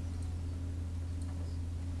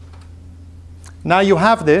 Now you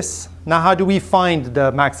have this. Now how do we find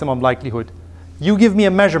the maximum likelihood? You give me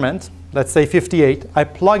a measurement, let's say 58. I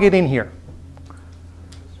plug it in here.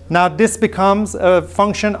 Now this becomes a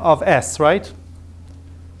function of s, right?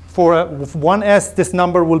 For one s, this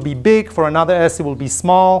number will be big. For another s, it will be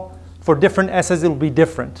small. For different s's, it will be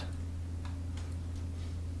different.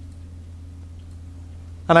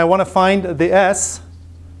 And I want to find the s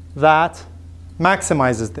that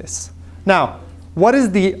maximizes this. Now, what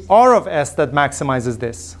is the r of s that maximizes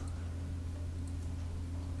this?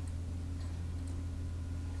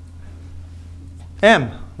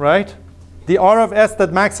 M, right? The r of s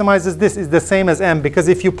that maximizes this is the same as m, because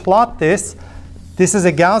if you plot this, this is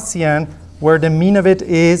a Gaussian where the mean of it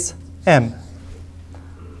is m.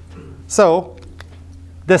 So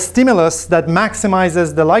the stimulus that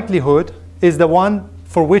maximizes the likelihood is the one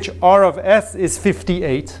for which r of s is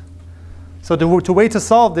 58. So the way to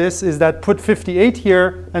solve this is that put 58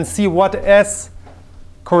 here and see what s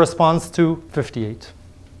corresponds to 58.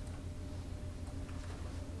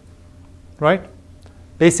 Right?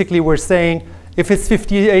 Basically, we're saying if it's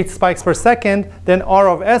 58 spikes per second, then r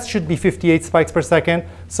of s should be 58 spikes per second.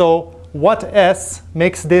 So what s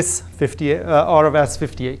makes this r of s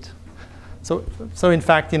 58? So in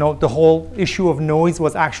fact, the whole issue of noise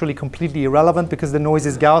was actually completely irrelevant because the noise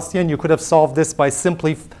is Gaussian. You could have solved this by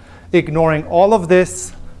simply ignoring all of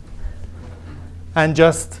this and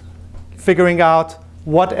just figuring out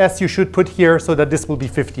what s you should put here so that this will be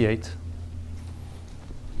 58.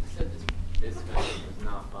 This function is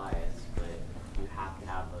not biased, but you have to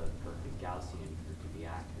have a perfect Gaussian for it to be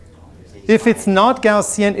accurate. If it's not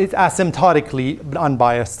Gaussian, it's asymptotically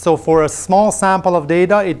unbiased. So for a small sample of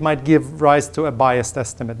data, it might give rise to a biased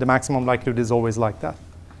estimate. The maximum likelihood is always like that.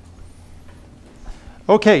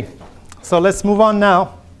 OK, so let's move on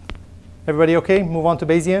now. Everybody OK? Move on to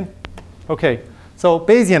Bayesian? OK, so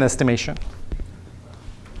Bayesian estimation.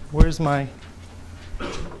 Where's my?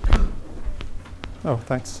 Oh,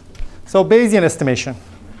 thanks. So Bayesian estimation.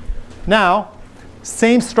 Now,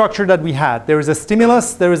 same structure that we had. There is a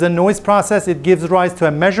stimulus. There is a noise process. It gives rise to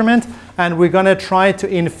a measurement. And we're going to try to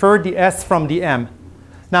infer the s from the m.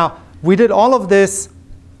 Now, we did all of this.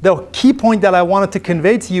 The key point that I wanted to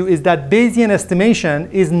convey to you is that Bayesian estimation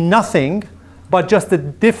is nothing but just a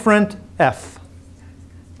different f.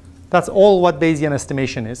 That's all what Bayesian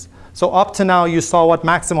estimation is. So up to now, you saw what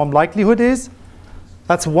maximum likelihood is.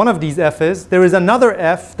 That's one of these F's. There is another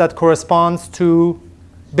F that corresponds to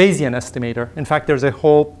Bayesian estimator. In fact, there's a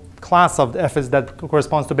whole class of F's that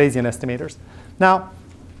corresponds to Bayesian estimators. Now,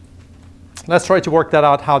 let's try to work that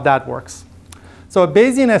out, how that works. So a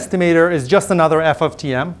Bayesian estimator is just another F of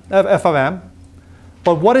M.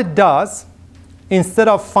 But what it does, instead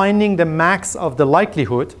of finding the max of the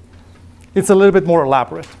likelihood, it's a little bit more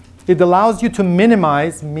elaborate. It allows you to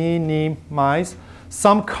minimize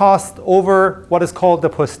some cost over what is called the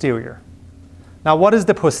posterior. Now, what is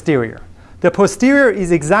the posterior? The posterior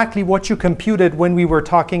is exactly what you computed when we were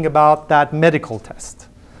talking about that medical test.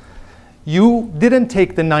 You didn't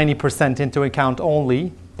take the 90% into account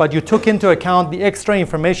only, but you took into account the extra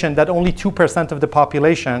information that only 2% of the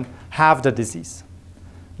population have the disease.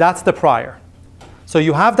 That's the prior. So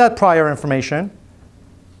you have that prior information.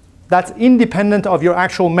 That's independent of your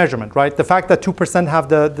actual measurement, right? The fact that 2% have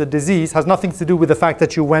the disease has nothing to do with the fact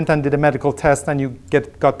that you went and did a medical test and you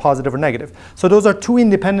got positive or negative. So those are two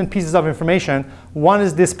independent pieces of information. One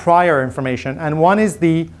is this prior information, and one is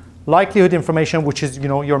the likelihood information, which is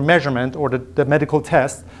your measurement or the medical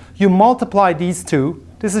test. You multiply these two.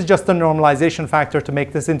 This is just a normalization factor to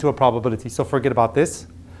make this into a probability. So forget about this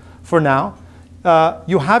for now.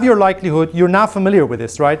 You have your likelihood. You're now familiar with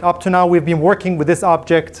this, right? Up to now, we've been working with this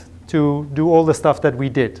object to do all the stuff that we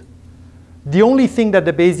did. The only thing that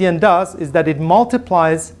the Bayesian does is that it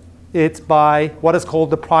multiplies it by what is called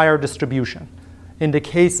the prior distribution. In the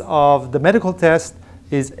case of the medical test,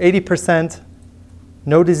 is 80%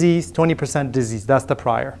 no disease, 20% disease. That's the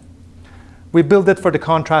prior. We build it for the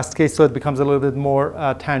contrast case so it becomes a little bit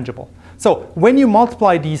more tangible. So when you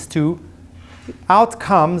multiply these two, out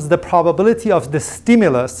comes the probability of the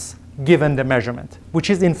stimulus given the measurement, which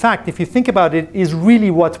is, in fact, if you think about it, is really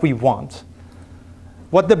what we want.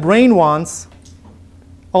 What the brain wants,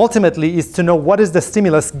 ultimately, is to know what is the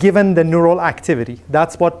stimulus given the neural activity.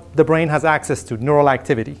 That's what the brain has access to, neural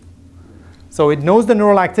activity. So it knows the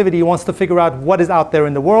neural activity. It wants to figure out what is out there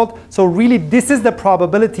in the world. So really, this is the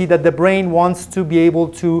probability that the brain wants to be able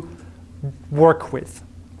to work with.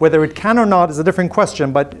 Whether it can or not is a different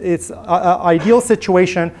question, but it's an ideal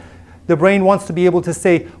situation. The brain wants to be able to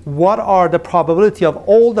say, what are the probability of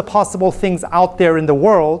all the possible things out there in the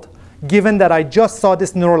world, given that I just saw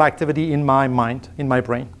this neural activity in my mind, in my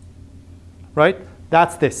brain, right?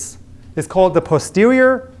 That's this. It's called the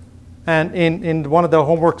posterior. And in one of the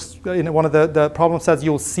homeworks, in one of the problem sets,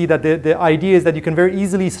 you'll see that the idea is that you can very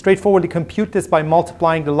easily, straightforwardly compute this by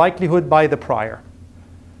multiplying the likelihood by the prior.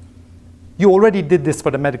 You already did this for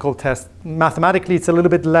the medical test. Mathematically, it's a little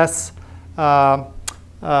bit less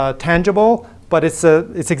tangible, but it's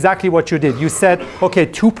exactly what you did. You said, OK,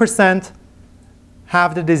 2%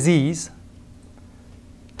 have the disease.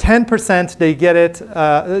 10% they get it.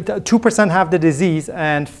 2% have the disease,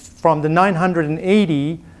 and from the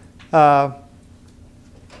 980,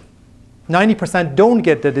 90% don't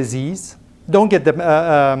get the disease, don't get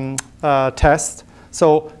the test.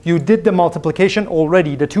 So you did the multiplication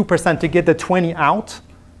already, the 2% to get the 20 out.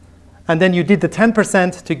 And then you did the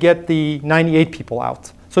 10% to get the 98 people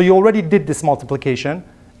out. So you already did this multiplication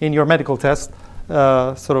in your medical test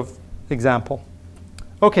sort of example.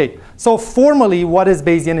 OK, so formally, what is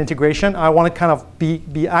Bayesian integration? I want to kind of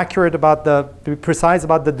be accurate about be precise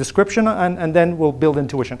about the description, and then we'll build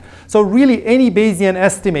intuition. So really, any Bayesian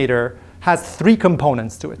estimator has three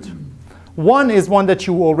components to it. One is one that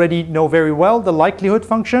you already know very well, the likelihood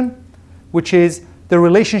function, which is the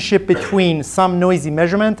relationship between some noisy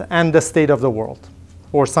measurement and the state of the world,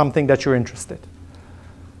 or something that you're interested.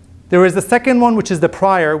 There is the second one, which is the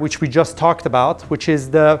prior, which we just talked about, which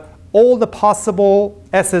is all the possible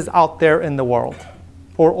S's out there in the world,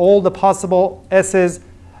 or all the possible S's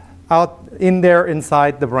out in there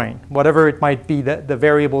inside the brain, whatever it might be, the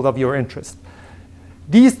variable of your interest.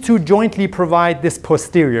 These two jointly provide this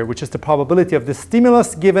posterior, which is the probability of the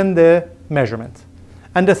stimulus given the measurement.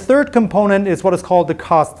 And the third component is what is called the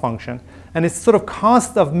cost function. And it's sort of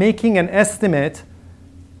cost of making an estimate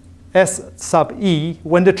S sub E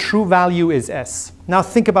when the true value is S. Now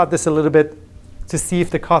think about this a little bit to see if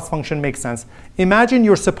the cost function makes sense. Imagine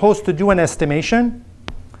you're supposed to do an estimation.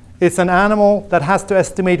 It's an animal that has to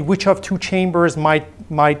estimate which of two chambers might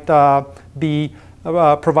be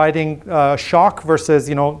providing shock versus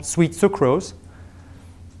sweet sucrose.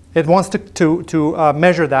 It wants to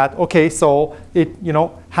measure that. OK, so it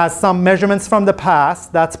has some measurements from the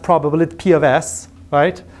past. That's probability P of S,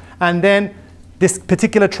 right? And then this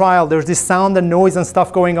particular trial, there's this sound and noise and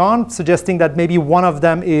stuff going on, suggesting that maybe one of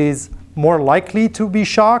them is more likely to be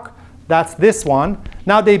shock. That's this one.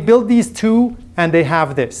 Now they build these two, and they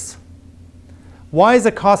have this. Why is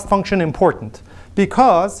a cost function important?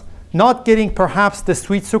 Because not getting perhaps the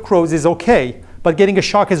sweet sucrose is okay, but getting a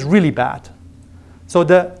shock is really bad. So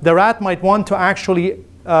the rat might want to actually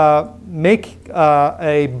make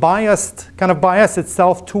a bias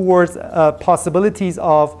itself towards possibilities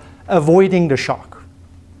of avoiding the shock.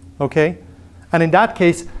 Okay? And in that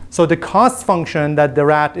case, so the cost function that the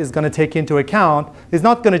rat is going to take into account is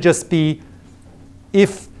not going to just be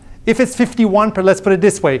if it's 51, let's put it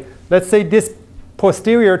this way. Let's say this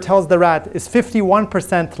posterior tells the rat is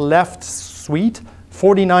 51% left sweet,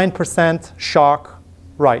 49% shock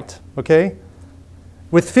right. Okay?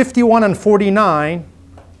 With 51 and 49,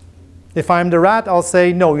 if I'm the rat, I'll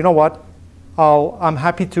say, no, you know what? I'm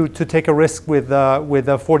happy to take a risk with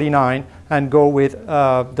 49 and go with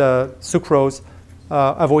the sucrose,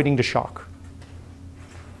 avoiding the shock.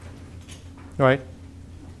 Right?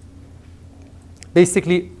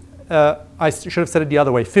 Basically, I should have said it the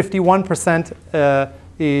other way. 51%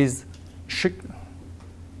 is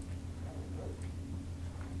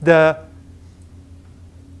the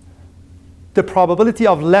probability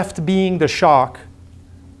of left being the shock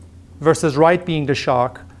versus right being the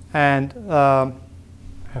shock. And I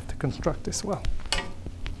have to construct this well.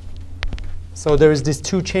 So there is these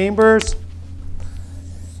two chambers.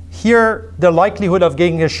 Here, the likelihood of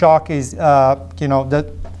getting a shock is,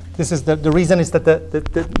 this is the reason is that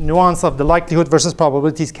the nuance of the likelihood versus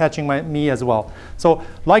probability is catching me as well. So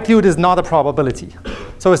likelihood is not a probability.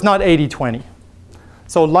 So it's not 80-20.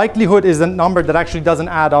 So likelihood is a number that actually doesn't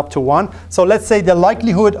add up to 1. So let's say the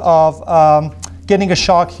likelihood of getting a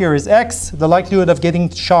shock here is x. The likelihood of getting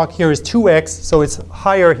shock here is 2x. So it's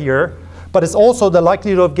higher here. But it's also the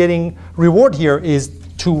likelihood of getting reward here is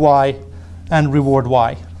 2y and reward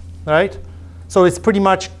y. Right? So it's pretty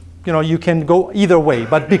much, you can go either way.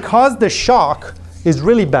 But because the shock is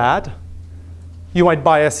really bad, you might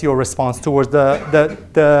bias your response towards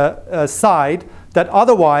the side that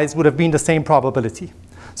otherwise would have been the same probability.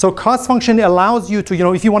 So cost function allows you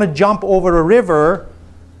to, if you want to jump over a river,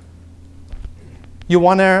 you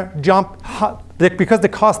want to jump, because the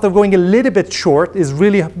cost of going a little bit short is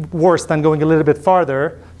really worse than going a little bit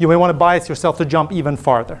farther, you may want to bias yourself to jump even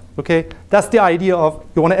farther. Okay? That's the idea of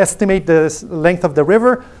you want to estimate the length of the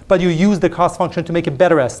river, but you use the cost function to make a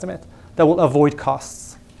better estimate that will avoid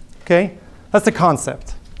costs. Okay? That's the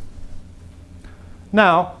concept.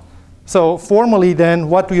 Now, so formally then,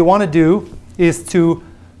 what we want to do is to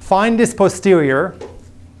find this posterior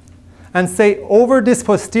and say over this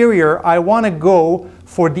posterior, I want to go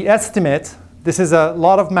for the estimate. This is a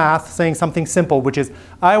lot of math saying something simple, which is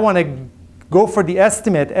I want to go for the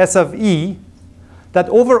estimate S of E that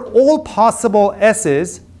over all possible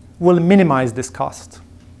S's will minimize this cost.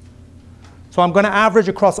 So I'm going to average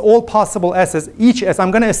across all possible S's. Each S,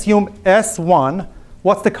 I'm going to assume S1,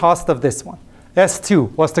 what's the cost of this one?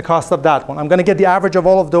 S2, what's the cost of that one? I'm going to get the average of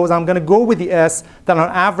all of those. I'm going to go with the S that on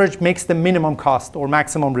average makes the minimum cost or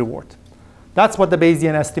maximum reward. That's what the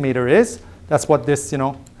Bayesian estimator is. That's what this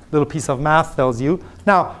little piece of math tells you.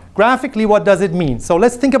 Now, graphically, what does it mean? So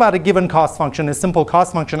let's think about a given cost function, a simple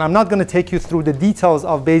cost function. I'm not going to take you through the details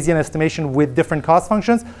of Bayesian estimation with different cost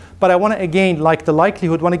functions, but I want to, again, like the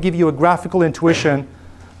likelihood, want to give you a graphical intuition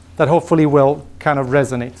that hopefully will kind of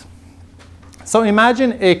resonate. So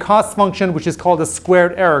imagine a cost function which is called a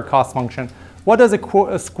squared error cost function. What does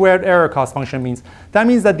a squared error cost function mean? That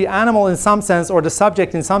means that the animal in some sense, or the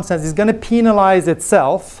subject in some sense, is going to penalize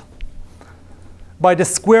itself by the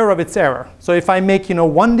square of its error. So if I make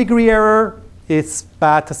 1 degree error, it's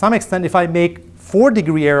bad to some extent. If I make 4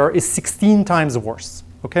 degree error, it's 16 times worse.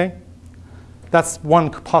 Okay? That's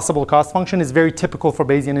one possible cost function. It's very typical for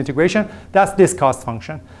Bayesian integration. That's this cost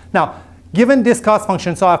function. Now, given this cost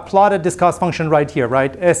function, so I've plotted this cost function right here,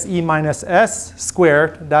 right? SE minus S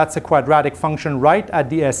squared, that's a quadratic function right at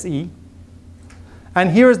the SE.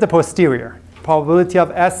 And here's the posterior, probability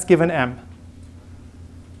of S given M.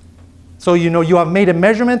 So you have made a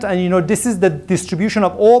measurement, and this is the distribution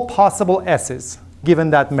of all possible S's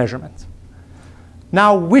given that measurement.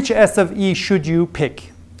 Now, which S of E should you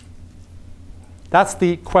pick? That's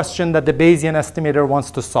the question that the Bayesian estimator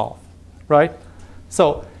wants to solve, right?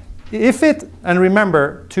 So if it, and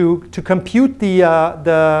remember, to compute the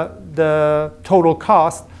total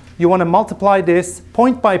cost, you want to multiply this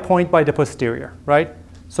point by the posterior, right?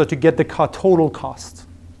 So to get the total cost.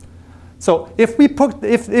 So if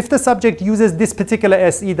the subject uses this particular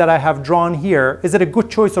SE that I have drawn here, is it a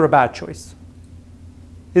good choice or a bad choice?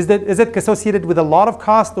 Is it associated with a lot of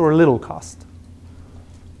cost or a little cost?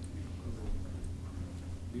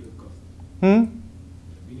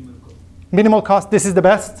 Minimal cost, this is the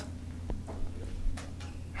best?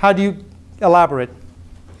 How do you elaborate?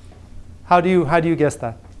 How do you guess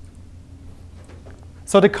that?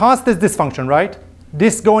 So the cost is this function, right?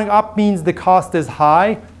 This going up means the cost is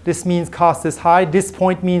high. This means cost is high. This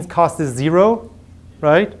point means cost is 0,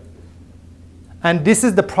 right? And this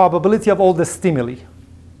is the probability of all the stimuli.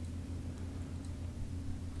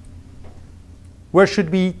 Where should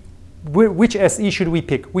we, which SE should we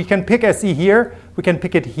pick? We can pick SE here. We can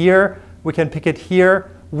pick it here. We can pick it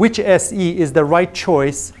here. Which SE is the right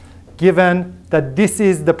choice given that this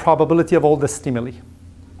is the probability of all the stimuli?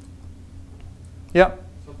 Yeah?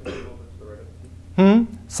 Something a little bit to the right of the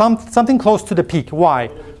peak. Something close to the peak. Why? A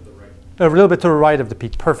little bit to the right. A little bit to the right of the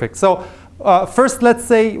peak. Perfect. So first, let's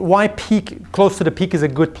say why peak close to the peak is a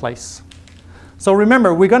good place. So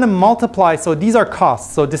remember, we're going to multiply. So these are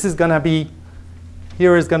costs. So this is going to be,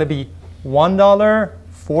 here is going to be $1,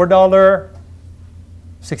 $4,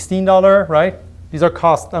 $16, right? These are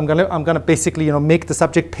costs. I'm gonna basically make the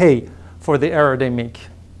subject pay for the error they make.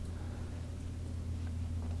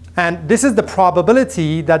 And this is the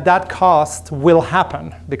probability that that cost will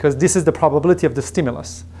happen, because this is the probability of the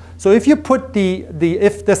stimulus. So if you put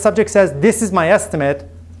if the subject says, this is my estimate,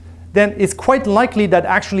 then it's quite likely that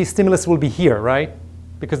actually stimulus will be here, right?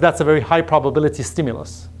 Because that's a very high probability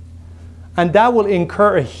stimulus. And that will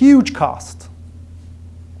incur a huge cost.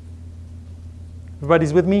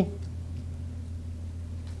 Everybody's with me?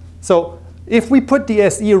 So if we put the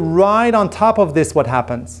SE right on top of this, what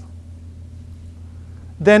happens?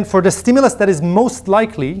 Then for the stimulus that is most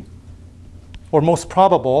likely or most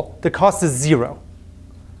probable, the cost is 0.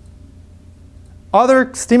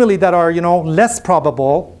 Other stimuli that are less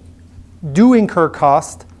probable do incur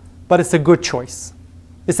cost, but it's a good choice.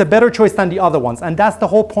 It's a better choice than the other ones. And that's the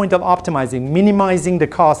whole point of optimizing, minimizing the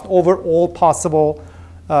cost over all possible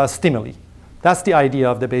stimuli. That's the idea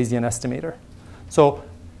of the Bayesian estimator. So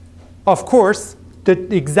of course,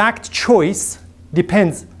 the exact choice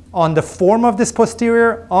depends on the form of this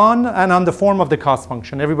posterior and on the form of the cost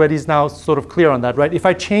function. Everybody's now sort of clear on that, right? If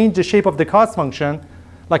I change the shape of the cost function,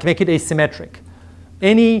 like make it asymmetric,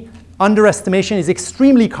 any underestimation is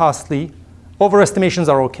extremely costly. Overestimations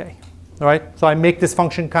are OK, all right? So I make this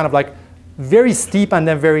function kind of like very steep and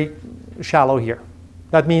then very shallow here.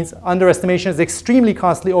 That means underestimation is extremely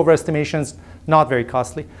costly, overestimations not very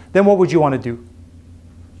costly. Then what would you want to do?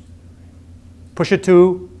 Push it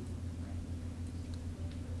to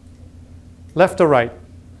left or right?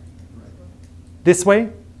 This way?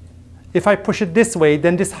 If I push it this way,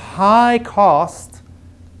 then this high cost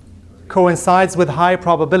coincides with high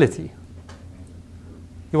probability.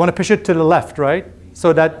 You want to push it to the left, right?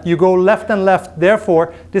 So that you go left and left.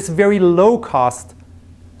 Therefore, this very low cost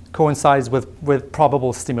coincides with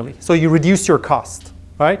probable stimuli. So you reduce your cost,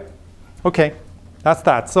 right? OK, that's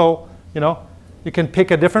that. So you can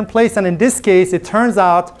pick a different place. And in this case, it turns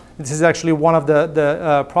out, this is actually one of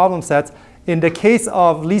the problem sets. In the case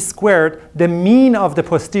of least squared, the mean of the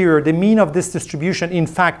posterior, the mean of this distribution, in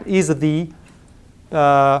fact, is the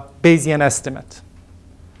Bayesian estimate.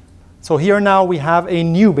 So here now we have a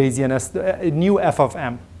new Bayesian a new f of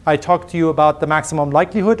m. I talked to you about the maximum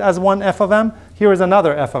likelihood as one f of m. Here is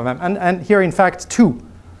another f of m. And here, in fact, 2.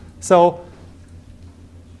 So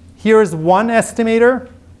here is one estimator,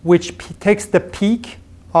 which takes the peak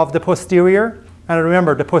of the posterior. And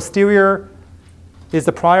remember, the posterior is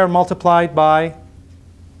the prior multiplied by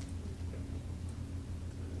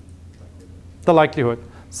the likelihood.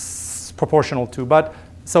 It's proportional to. But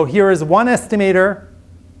so here is one estimator.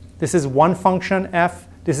 This is one function, f.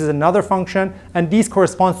 This is another function. And these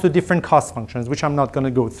correspond to different cost functions, which I'm not going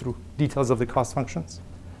to go through details of the cost functions.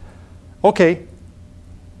 OK.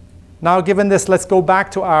 Now, given this, let's go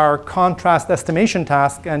back to our contrast estimation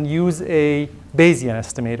task and use a Bayesian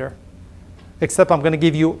estimator. Except I'm going to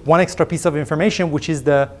give you one extra piece of information, which is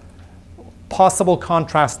the possible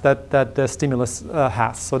contrast that the stimulus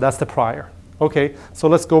has. So that's the prior. OK, so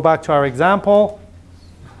let's go back to our example.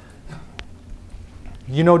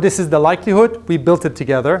 This is the likelihood. We built it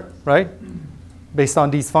together, right, based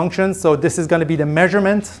on these functions. So this is going to be the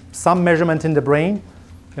measurement, some measurement in the brain,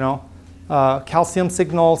 calcium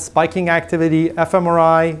signal, spiking activity,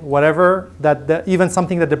 fMRI, whatever, even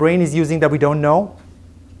something that the brain is using that we don't know.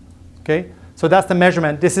 Okay, so that's the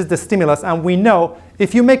measurement. This is the stimulus. And we know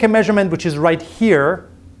if you make a measurement which is right here,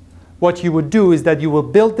 what you would do is that you will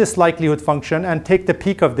build this likelihood function and take the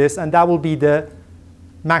peak of this, and that will be the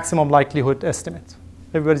maximum likelihood estimate.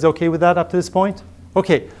 Everybody's OK with that up to this point?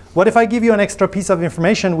 OK, what if I give you an extra piece of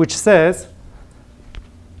information which says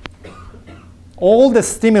all the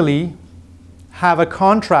stimuli have a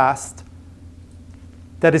contrast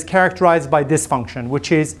that is characterized by this function,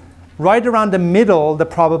 which is right around the middle, the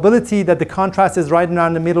probability that the contrast is right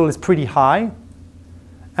around the middle is pretty high.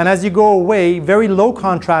 And as you go away, very low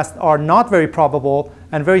contrast are not very probable,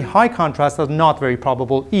 and very high contrast are not very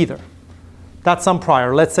probable either. That's some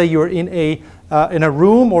prior. Let's say you're in a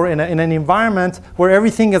room or in an environment where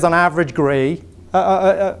everything is on average gray.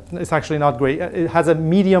 It's actually not gray. It has a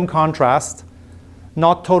medium contrast,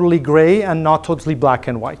 not totally gray and not totally black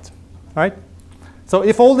and white. Right? So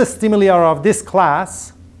if all the stimuli are of this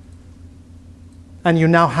class, and you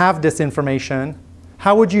now have this information,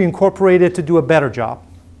 how would you incorporate it to do a better job?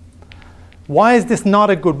 Why is this not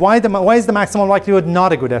a good? Why is the maximum likelihood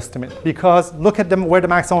not a good estimate? Because look at where the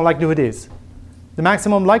maximum likelihood is. The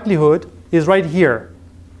maximum likelihood is right here.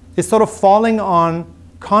 It's sort of falling on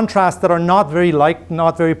contrasts that are not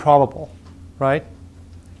very probable, right?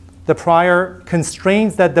 The prior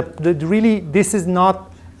constraints that really this is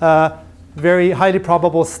not a very highly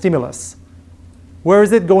probable stimulus. Where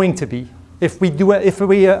is it going to be? If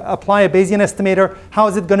we apply a Bayesian estimator, how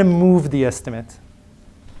is it going to move the estimate?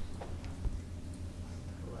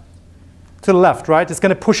 To the left, right? It's going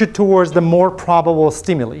to push it towards the more probable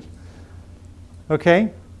stimuli.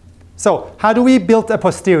 Okay? So how do we build a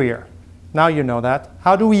posterior? Now you know that.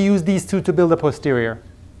 How do we use these two to build a posterior?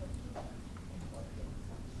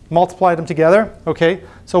 Multiply them together. Okay?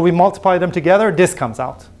 So we multiply them together. This comes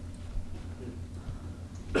out.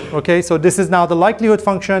 Okay? So this is now the likelihood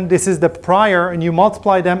function. This is the prior. And you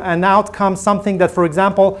multiply them. And out comes something that, for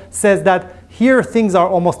example, says that here things are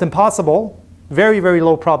almost impossible. Very, very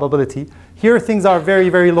low probability. Here things are very,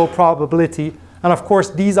 very low probability. And of course,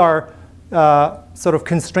 these are sort of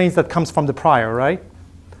constraints that comes from the prior, right?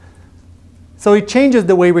 So it changes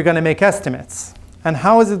the way we're going to make estimates. And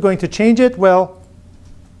how is it going to change it? Well,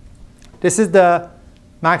 this is the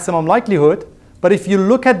maximum likelihood. But if you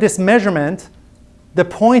look at this measurement, the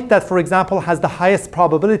point that, for example, has the highest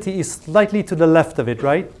probability is slightly to the left of it,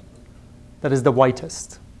 right? That is the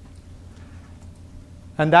whitest.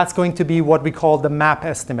 And that's going to be what we call the map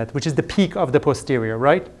estimate, which is the peak of the posterior,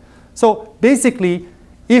 right? So basically,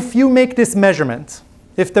 if you make this measurement,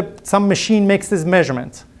 if some machine makes this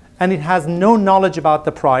measurement, and it has no knowledge about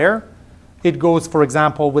the prior, it goes, for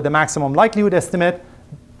example, with the maximum likelihood estimate,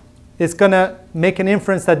 it's going to make an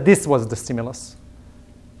inference that this was the stimulus.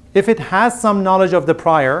 If it has some knowledge of the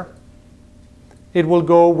prior, it will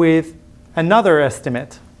go with another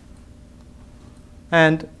estimate.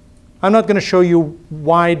 And I'm not going to show you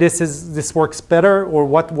why this works better or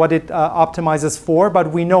what it optimizes for,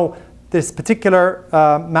 but we know this particular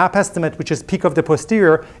map estimate, which is peak of the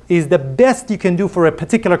posterior, is the best you can do for a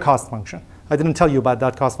particular cost function. I didn't tell you about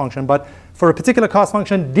that cost function, but for a particular cost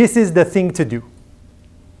function, this is the thing to do.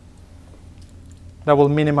 That will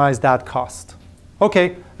minimize that cost.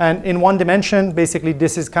 OK, and in one dimension, basically,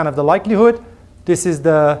 this is kind of the likelihood. This is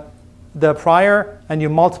the prior, and you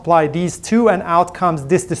multiply these two, and out comes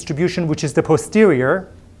this distribution, which is the posterior.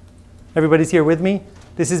 Everybody's here with me?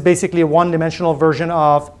 This is basically a one-dimensional version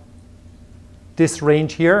of this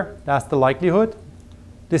range here. That's the likelihood.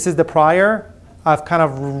 This is the prior. I've kind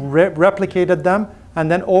of replicated them,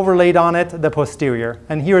 and then overlaid on it the posterior.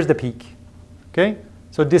 And here's the peak. Okay?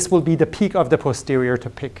 So this will be the peak of the posterior to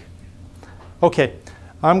pick. OK,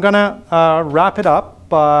 I'm going to wrap it up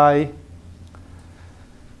by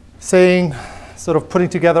saying, sort of putting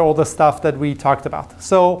together all the stuff that we talked about.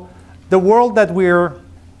 So the world that we're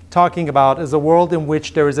talking about is a world in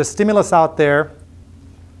which there is a stimulus out there.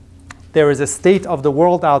 There is a state of the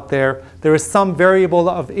world out there. There is some variable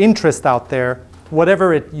of interest out there,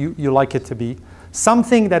 whatever you like it to be.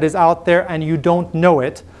 Something that is out there and you don't know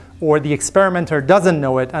it, or the experimenter doesn't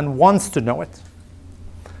know it and wants to know it.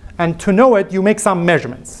 And to know it, you make some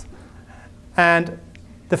measurements. And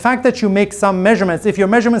the fact that you make some measurements, if your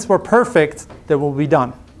measurements were perfect, they will be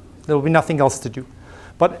done. There will be nothing else to do.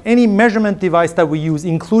 But any measurement device that we use,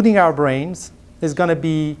 including our brains, is going to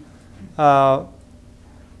be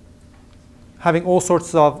having all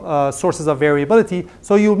sorts of sources of variability.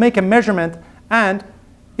 So you make a measurement, and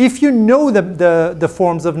if you know the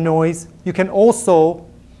forms of noise, you can also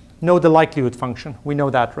know the likelihood function. We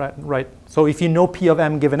know that, right? So if you know P of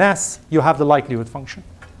m given S, you have the likelihood function.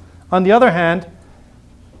 On the other hand,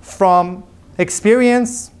 from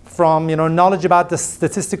experience, from knowledge about the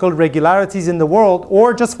statistical regularities in the world,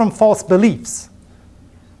 or just from false beliefs,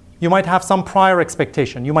 you might have some prior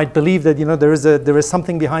expectation. You might believe that there is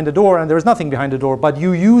something behind the door, and there is nothing behind the door. But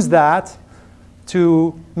you use that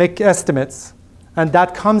to make estimates, and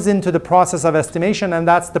that comes into the process of estimation, and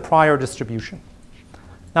that's the prior distribution.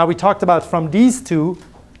 Now we talked about from these two,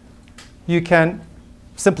 you can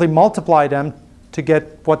simply multiply them to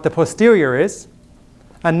get what the posterior is.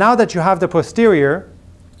 And now that you have the posterior,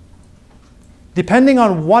 depending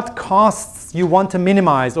on what costs costs you want to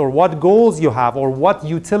minimize, or what goals you have, or what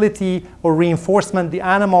utility or reinforcement the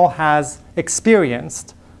animal has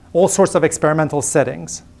experienced, all sorts of experimental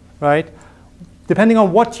settings, right? Depending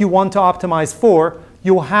on what you want to optimize for,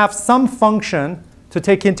 you'll have some function to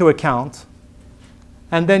take into account.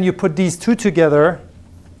 And then you put these two together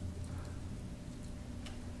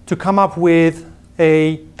to come up with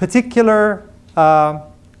a particular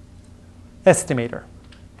estimator.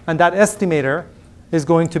 And that estimator is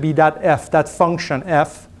going to be that f, that function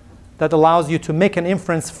f, that allows you to make an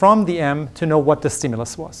inference from the m to know what the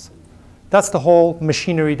stimulus was. That's the whole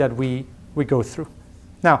machinery that we go through.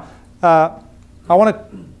 Now, I want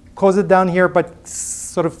to close it down here, but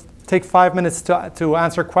sort of take 5 minutes to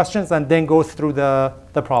answer questions and then go through the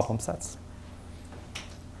problem sets.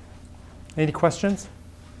 Any questions?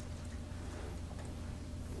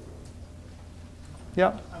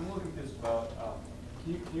 Yeah? I'm a little confused about,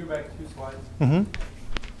 can you go back 2 slides? Mm-hmm.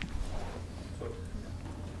 So,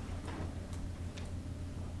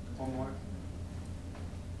 one more.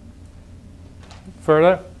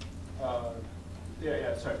 Further?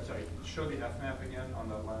 Yeah, sorry. Show the F map again on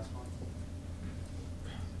the last one.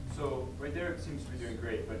 So right there it seems to be doing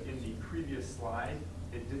great, but in the previous slide,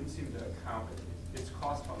 it didn't seem to account, its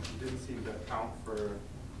cost function didn't seem to account for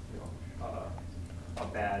a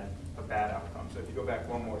bad outcome. So if you go back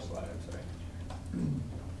one more slide, I'm sorry.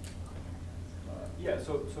 Yeah,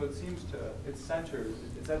 so it seems to, it's centered,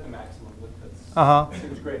 it's at the maximum width. That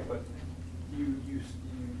seems great, but you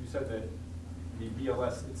said that the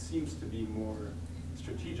BLS, it seems to be more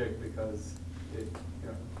strategic because it,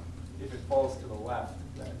 if it falls to the left,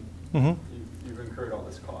 then you've incurred all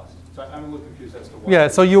this cost. So I'm a little confused as to why. Yeah,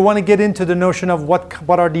 so you want to get into the notion of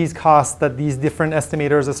what are these costs that these different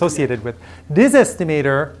estimators are associated with. This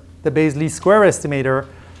estimator, the Bayes least square estimator,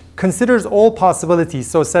 considers all possibilities.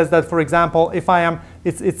 So it says that, for example, if I am,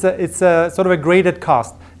 it's a sort of a graded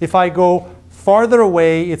cost. If I go farther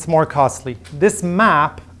away, it's more costly. This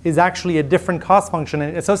map is actually a different cost function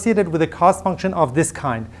and associated with a cost function of this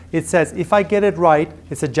kind. It says if I get it right,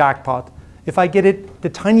 it's a jackpot. If I get it the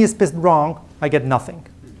tiniest bit wrong, I get nothing.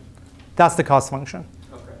 That's the cost function.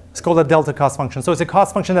 Okay. It's called a delta cost function. So it's a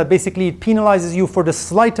cost function that basically penalizes you for the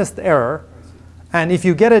slightest error. And if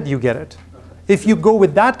you get it, you get it. Okay. If you go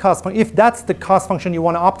with that cost function, if that's the cost function you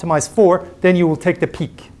want to optimize for, then you will take the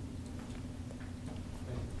peak.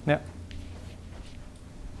 Yeah.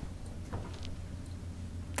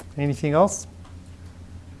 Anything else?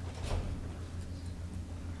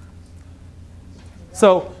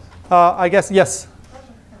 So I guess, yes.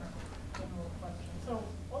 So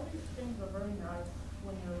all these things are very nice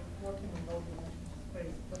when you're working in low dimension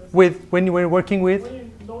space. But When you were working with? when you're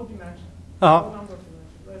in low dimension, Uh-huh. low number of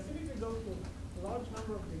dimensions. But as soon as you go to a large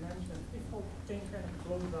number of dimensions, this whole thing kind of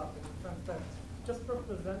blows up in the sense that just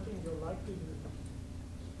representing your likelihood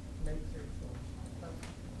matrix or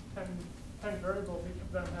 10 variables, each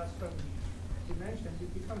of them has some dimensions,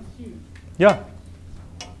 it becomes huge. Yeah.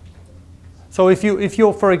 So if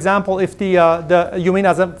you, for example, if you mean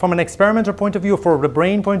from an experimenter point of view, or for the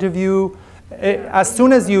brain point of view, as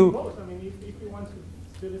soon as you, both. I mean, if you want to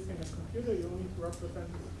do this in a computer, you need to represent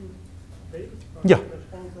this huge data structure Yeah. that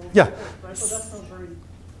holds all Yeah. the data, right? So that's not very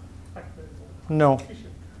effective or No.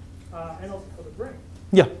 efficient. And also for the brain.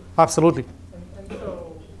 Yeah, absolutely. And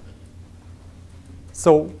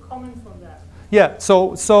So comments on that. yeah,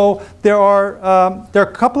 so there are a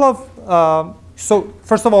couple of so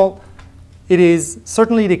first of all, it is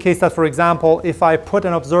certainly the case that, for example, if I put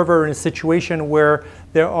an observer in a situation where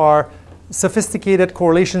there are sophisticated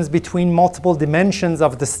correlations between multiple dimensions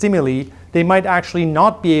of the stimuli, they might actually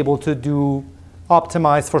not be able to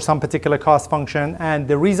optimize for some particular cost function. And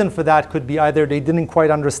the reason for that could be either they didn't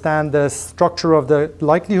quite understand the structure of the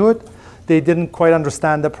likelihood, they didn't quite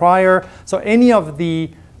understand the prior. So any of the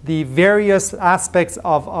various aspects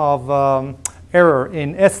of error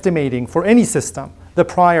in estimating for any system, the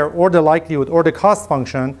prior or the likelihood or the cost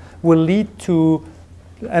function, will lead to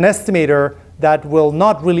an estimator that will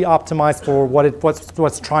not really optimize for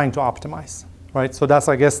what's trying to optimize, right? So that's,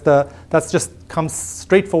 I guess, that's just comes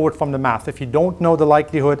straightforward from the math. If you don't know the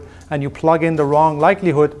likelihood and you plug in the wrong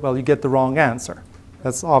likelihood, well, you get the wrong answer.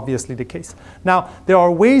 That's obviously the case. Now, there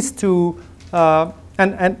are ways to,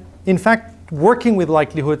 and in fact, working with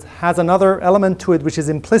likelihoods has another element to it which is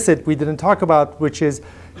implicit, we didn't talk about, which is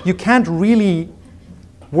you can't really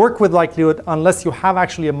work with likelihood unless you have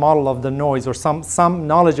actually a model of the noise or some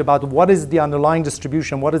knowledge about what is the underlying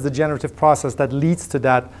distribution, what is the generative process that leads to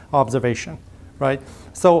that observation, right?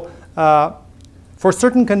 So For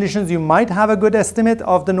certain conditions, you might have a good estimate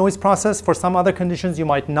of the noise process. For some other conditions, you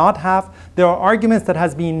might not have. There are arguments that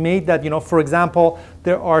has been made that, for example,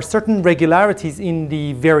 there are certain regularities in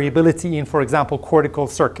the variability in, for example, cortical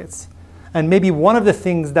circuits. And maybe one of the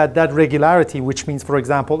things that regularity, which means, for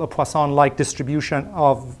example, a Poisson-like distribution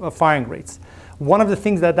of firing rates, one of the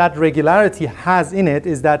things that regularity has in it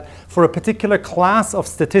is that for a particular class of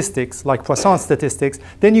statistics, like Poisson statistics,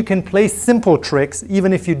 then you can play simple tricks.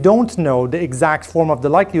 Even if you don't know the exact form of the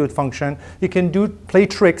likelihood function, you can play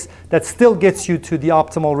tricks that still gets you to the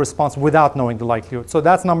optimal response without knowing the likelihood. So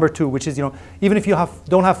that's number two, which is, even if you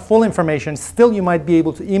don't have full information, still you might be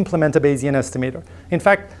able to implement a Bayesian estimator. In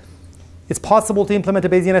fact, it's possible to implement a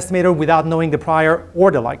Bayesian estimator without knowing the prior or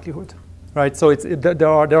the likelihood, right? So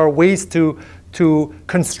there are ways to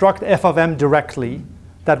construct f of m directly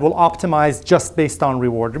that will optimize just based on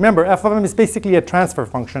reward. Remember, f of m is basically a transfer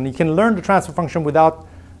function. You can learn the transfer function without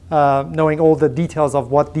knowing all the details of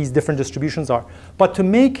what these different distributions are. But to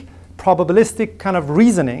make probabilistic kind of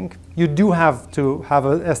reasoning, you do have to have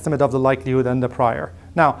an estimate of the likelihood and the prior.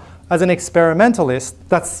 Now, as an experimentalist,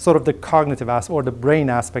 that's sort of the cognitive aspect or the brain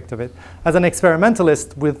aspect of it. As an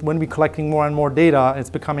experimentalist, when we're collecting more and more data, it's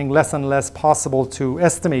becoming less and less possible to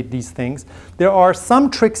estimate these things. There are some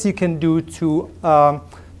tricks you can do to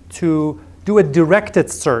do a directed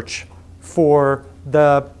search for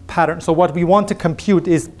the pattern. So what we want to compute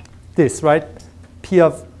is this, right? P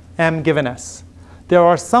of m given s. There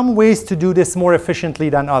are some ways to do this more efficiently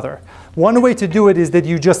than other. One way to do it is that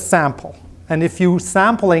you just sample. And if you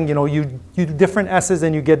sampling, you do different s's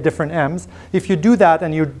and you get different m's. If you do that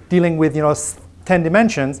and you're dealing with 10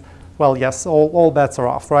 dimensions, well, yes, all bets are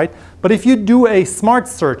off, right? But if you do a smart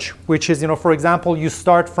search, which is, for example, you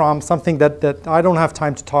start from something that I don't have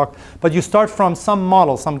time to talk, but you start from some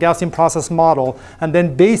model, some Gaussian process model, and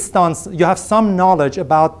then based on, you have some knowledge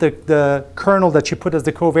about the kernel that you put as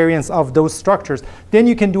the covariance of those structures, then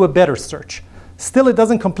you can do a better search. Still, it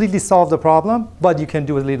doesn't completely solve the problem, but you can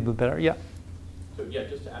do a little bit better, yeah. So yeah,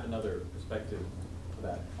 just to add another perspective to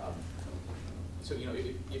that. So if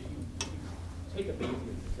you take a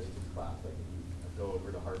Bayesian statistics class, like if you go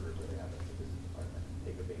over to Harvard where they have a statistics department,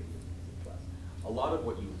 take a Bayesian statistics class, a lot of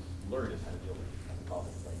what you learn is how to deal with these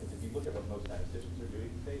problems. Right? Because if you look at what most statisticians are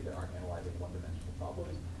doing today, they aren't analyzing one-dimensional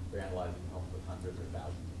problems. They're analyzing problems with hundreds or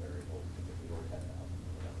thousands of variables, typically, or 10,000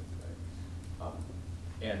 or whatever. Right?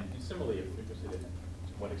 And similarly, if you're interested in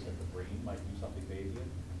to what extent the brain might do something Bayesian,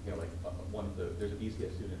 there's a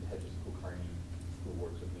BCS student, Hedges Kulkarni, who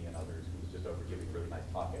works with me and others, who was just over giving a really nice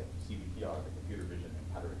talk at CVPR, the computer vision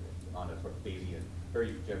and pattern recognition, on a sort of Bayesian,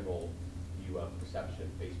 very general view of perception,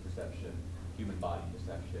 face perception, human body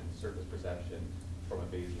perception, surface perception, from a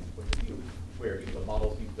Bayesian point of view, where the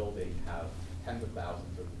models he's building have tens of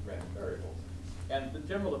thousands of random variables. And the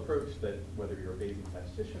general approach that, whether you're a Bayesian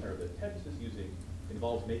statistician or that Hedges is using,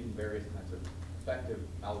 involves making various kinds of effective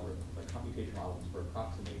algorithms, like computational algorithms for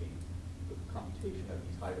approximating the computation of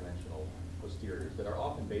these high-dimensional posteriors that are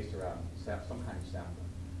often based around some kind of sampling,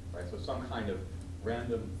 right? So some kind of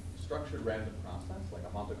structured random process, like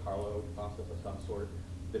a Monte Carlo process of some sort,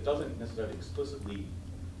 that doesn't necessarily explicitly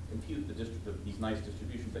compute these nice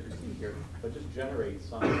distributions that you're seeing here, but just generate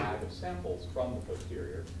some bag of samples from the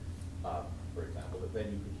posterior, for example, that then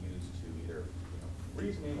you could use to either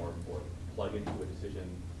reasoning or plug into a decision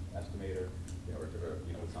estimator, or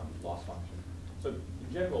some loss function. So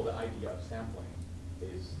in general, the idea of sampling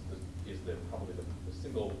is probably the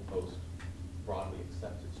single most broadly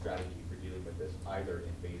accepted strategy for dealing with this, either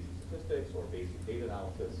in Bayesian statistics or Bayesian data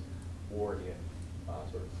analysis, or in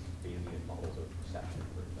sort of Bayesian models of perception,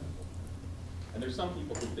 for example. And there's some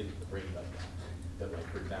people who think the brain does that. That, like,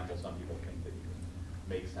 for example, some people think that you can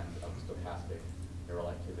make sense of stochastic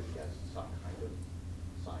neural activity as some kind of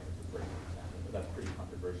sign of the brain, for example. But that's pretty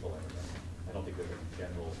controversial, and I don't think there's any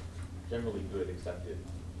generally good accepted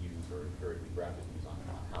views or empirically grounded views on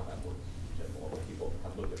how that works in general. Although people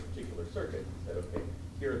have looked at particular circuits and said, okay,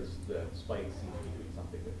 here the spike seems to be doing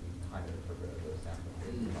something that we kind of interpret as a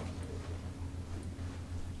sampling.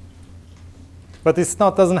 But this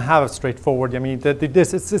doesn't have a straightforward. I mean,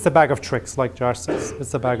 it's a bag of tricks, like Josh says.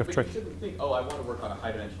 It's a bag of tricks. You shouldn't think, oh, I want to work on a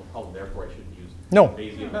high-dimensional problem, therefore I shouldn't use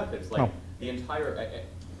Bayesian methods. Like the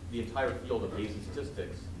entire field of Bayesian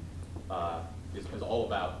statistics is all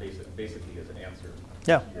about basically as an answer.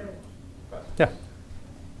 Yeah. To your question. Yeah.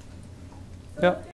 Yeah.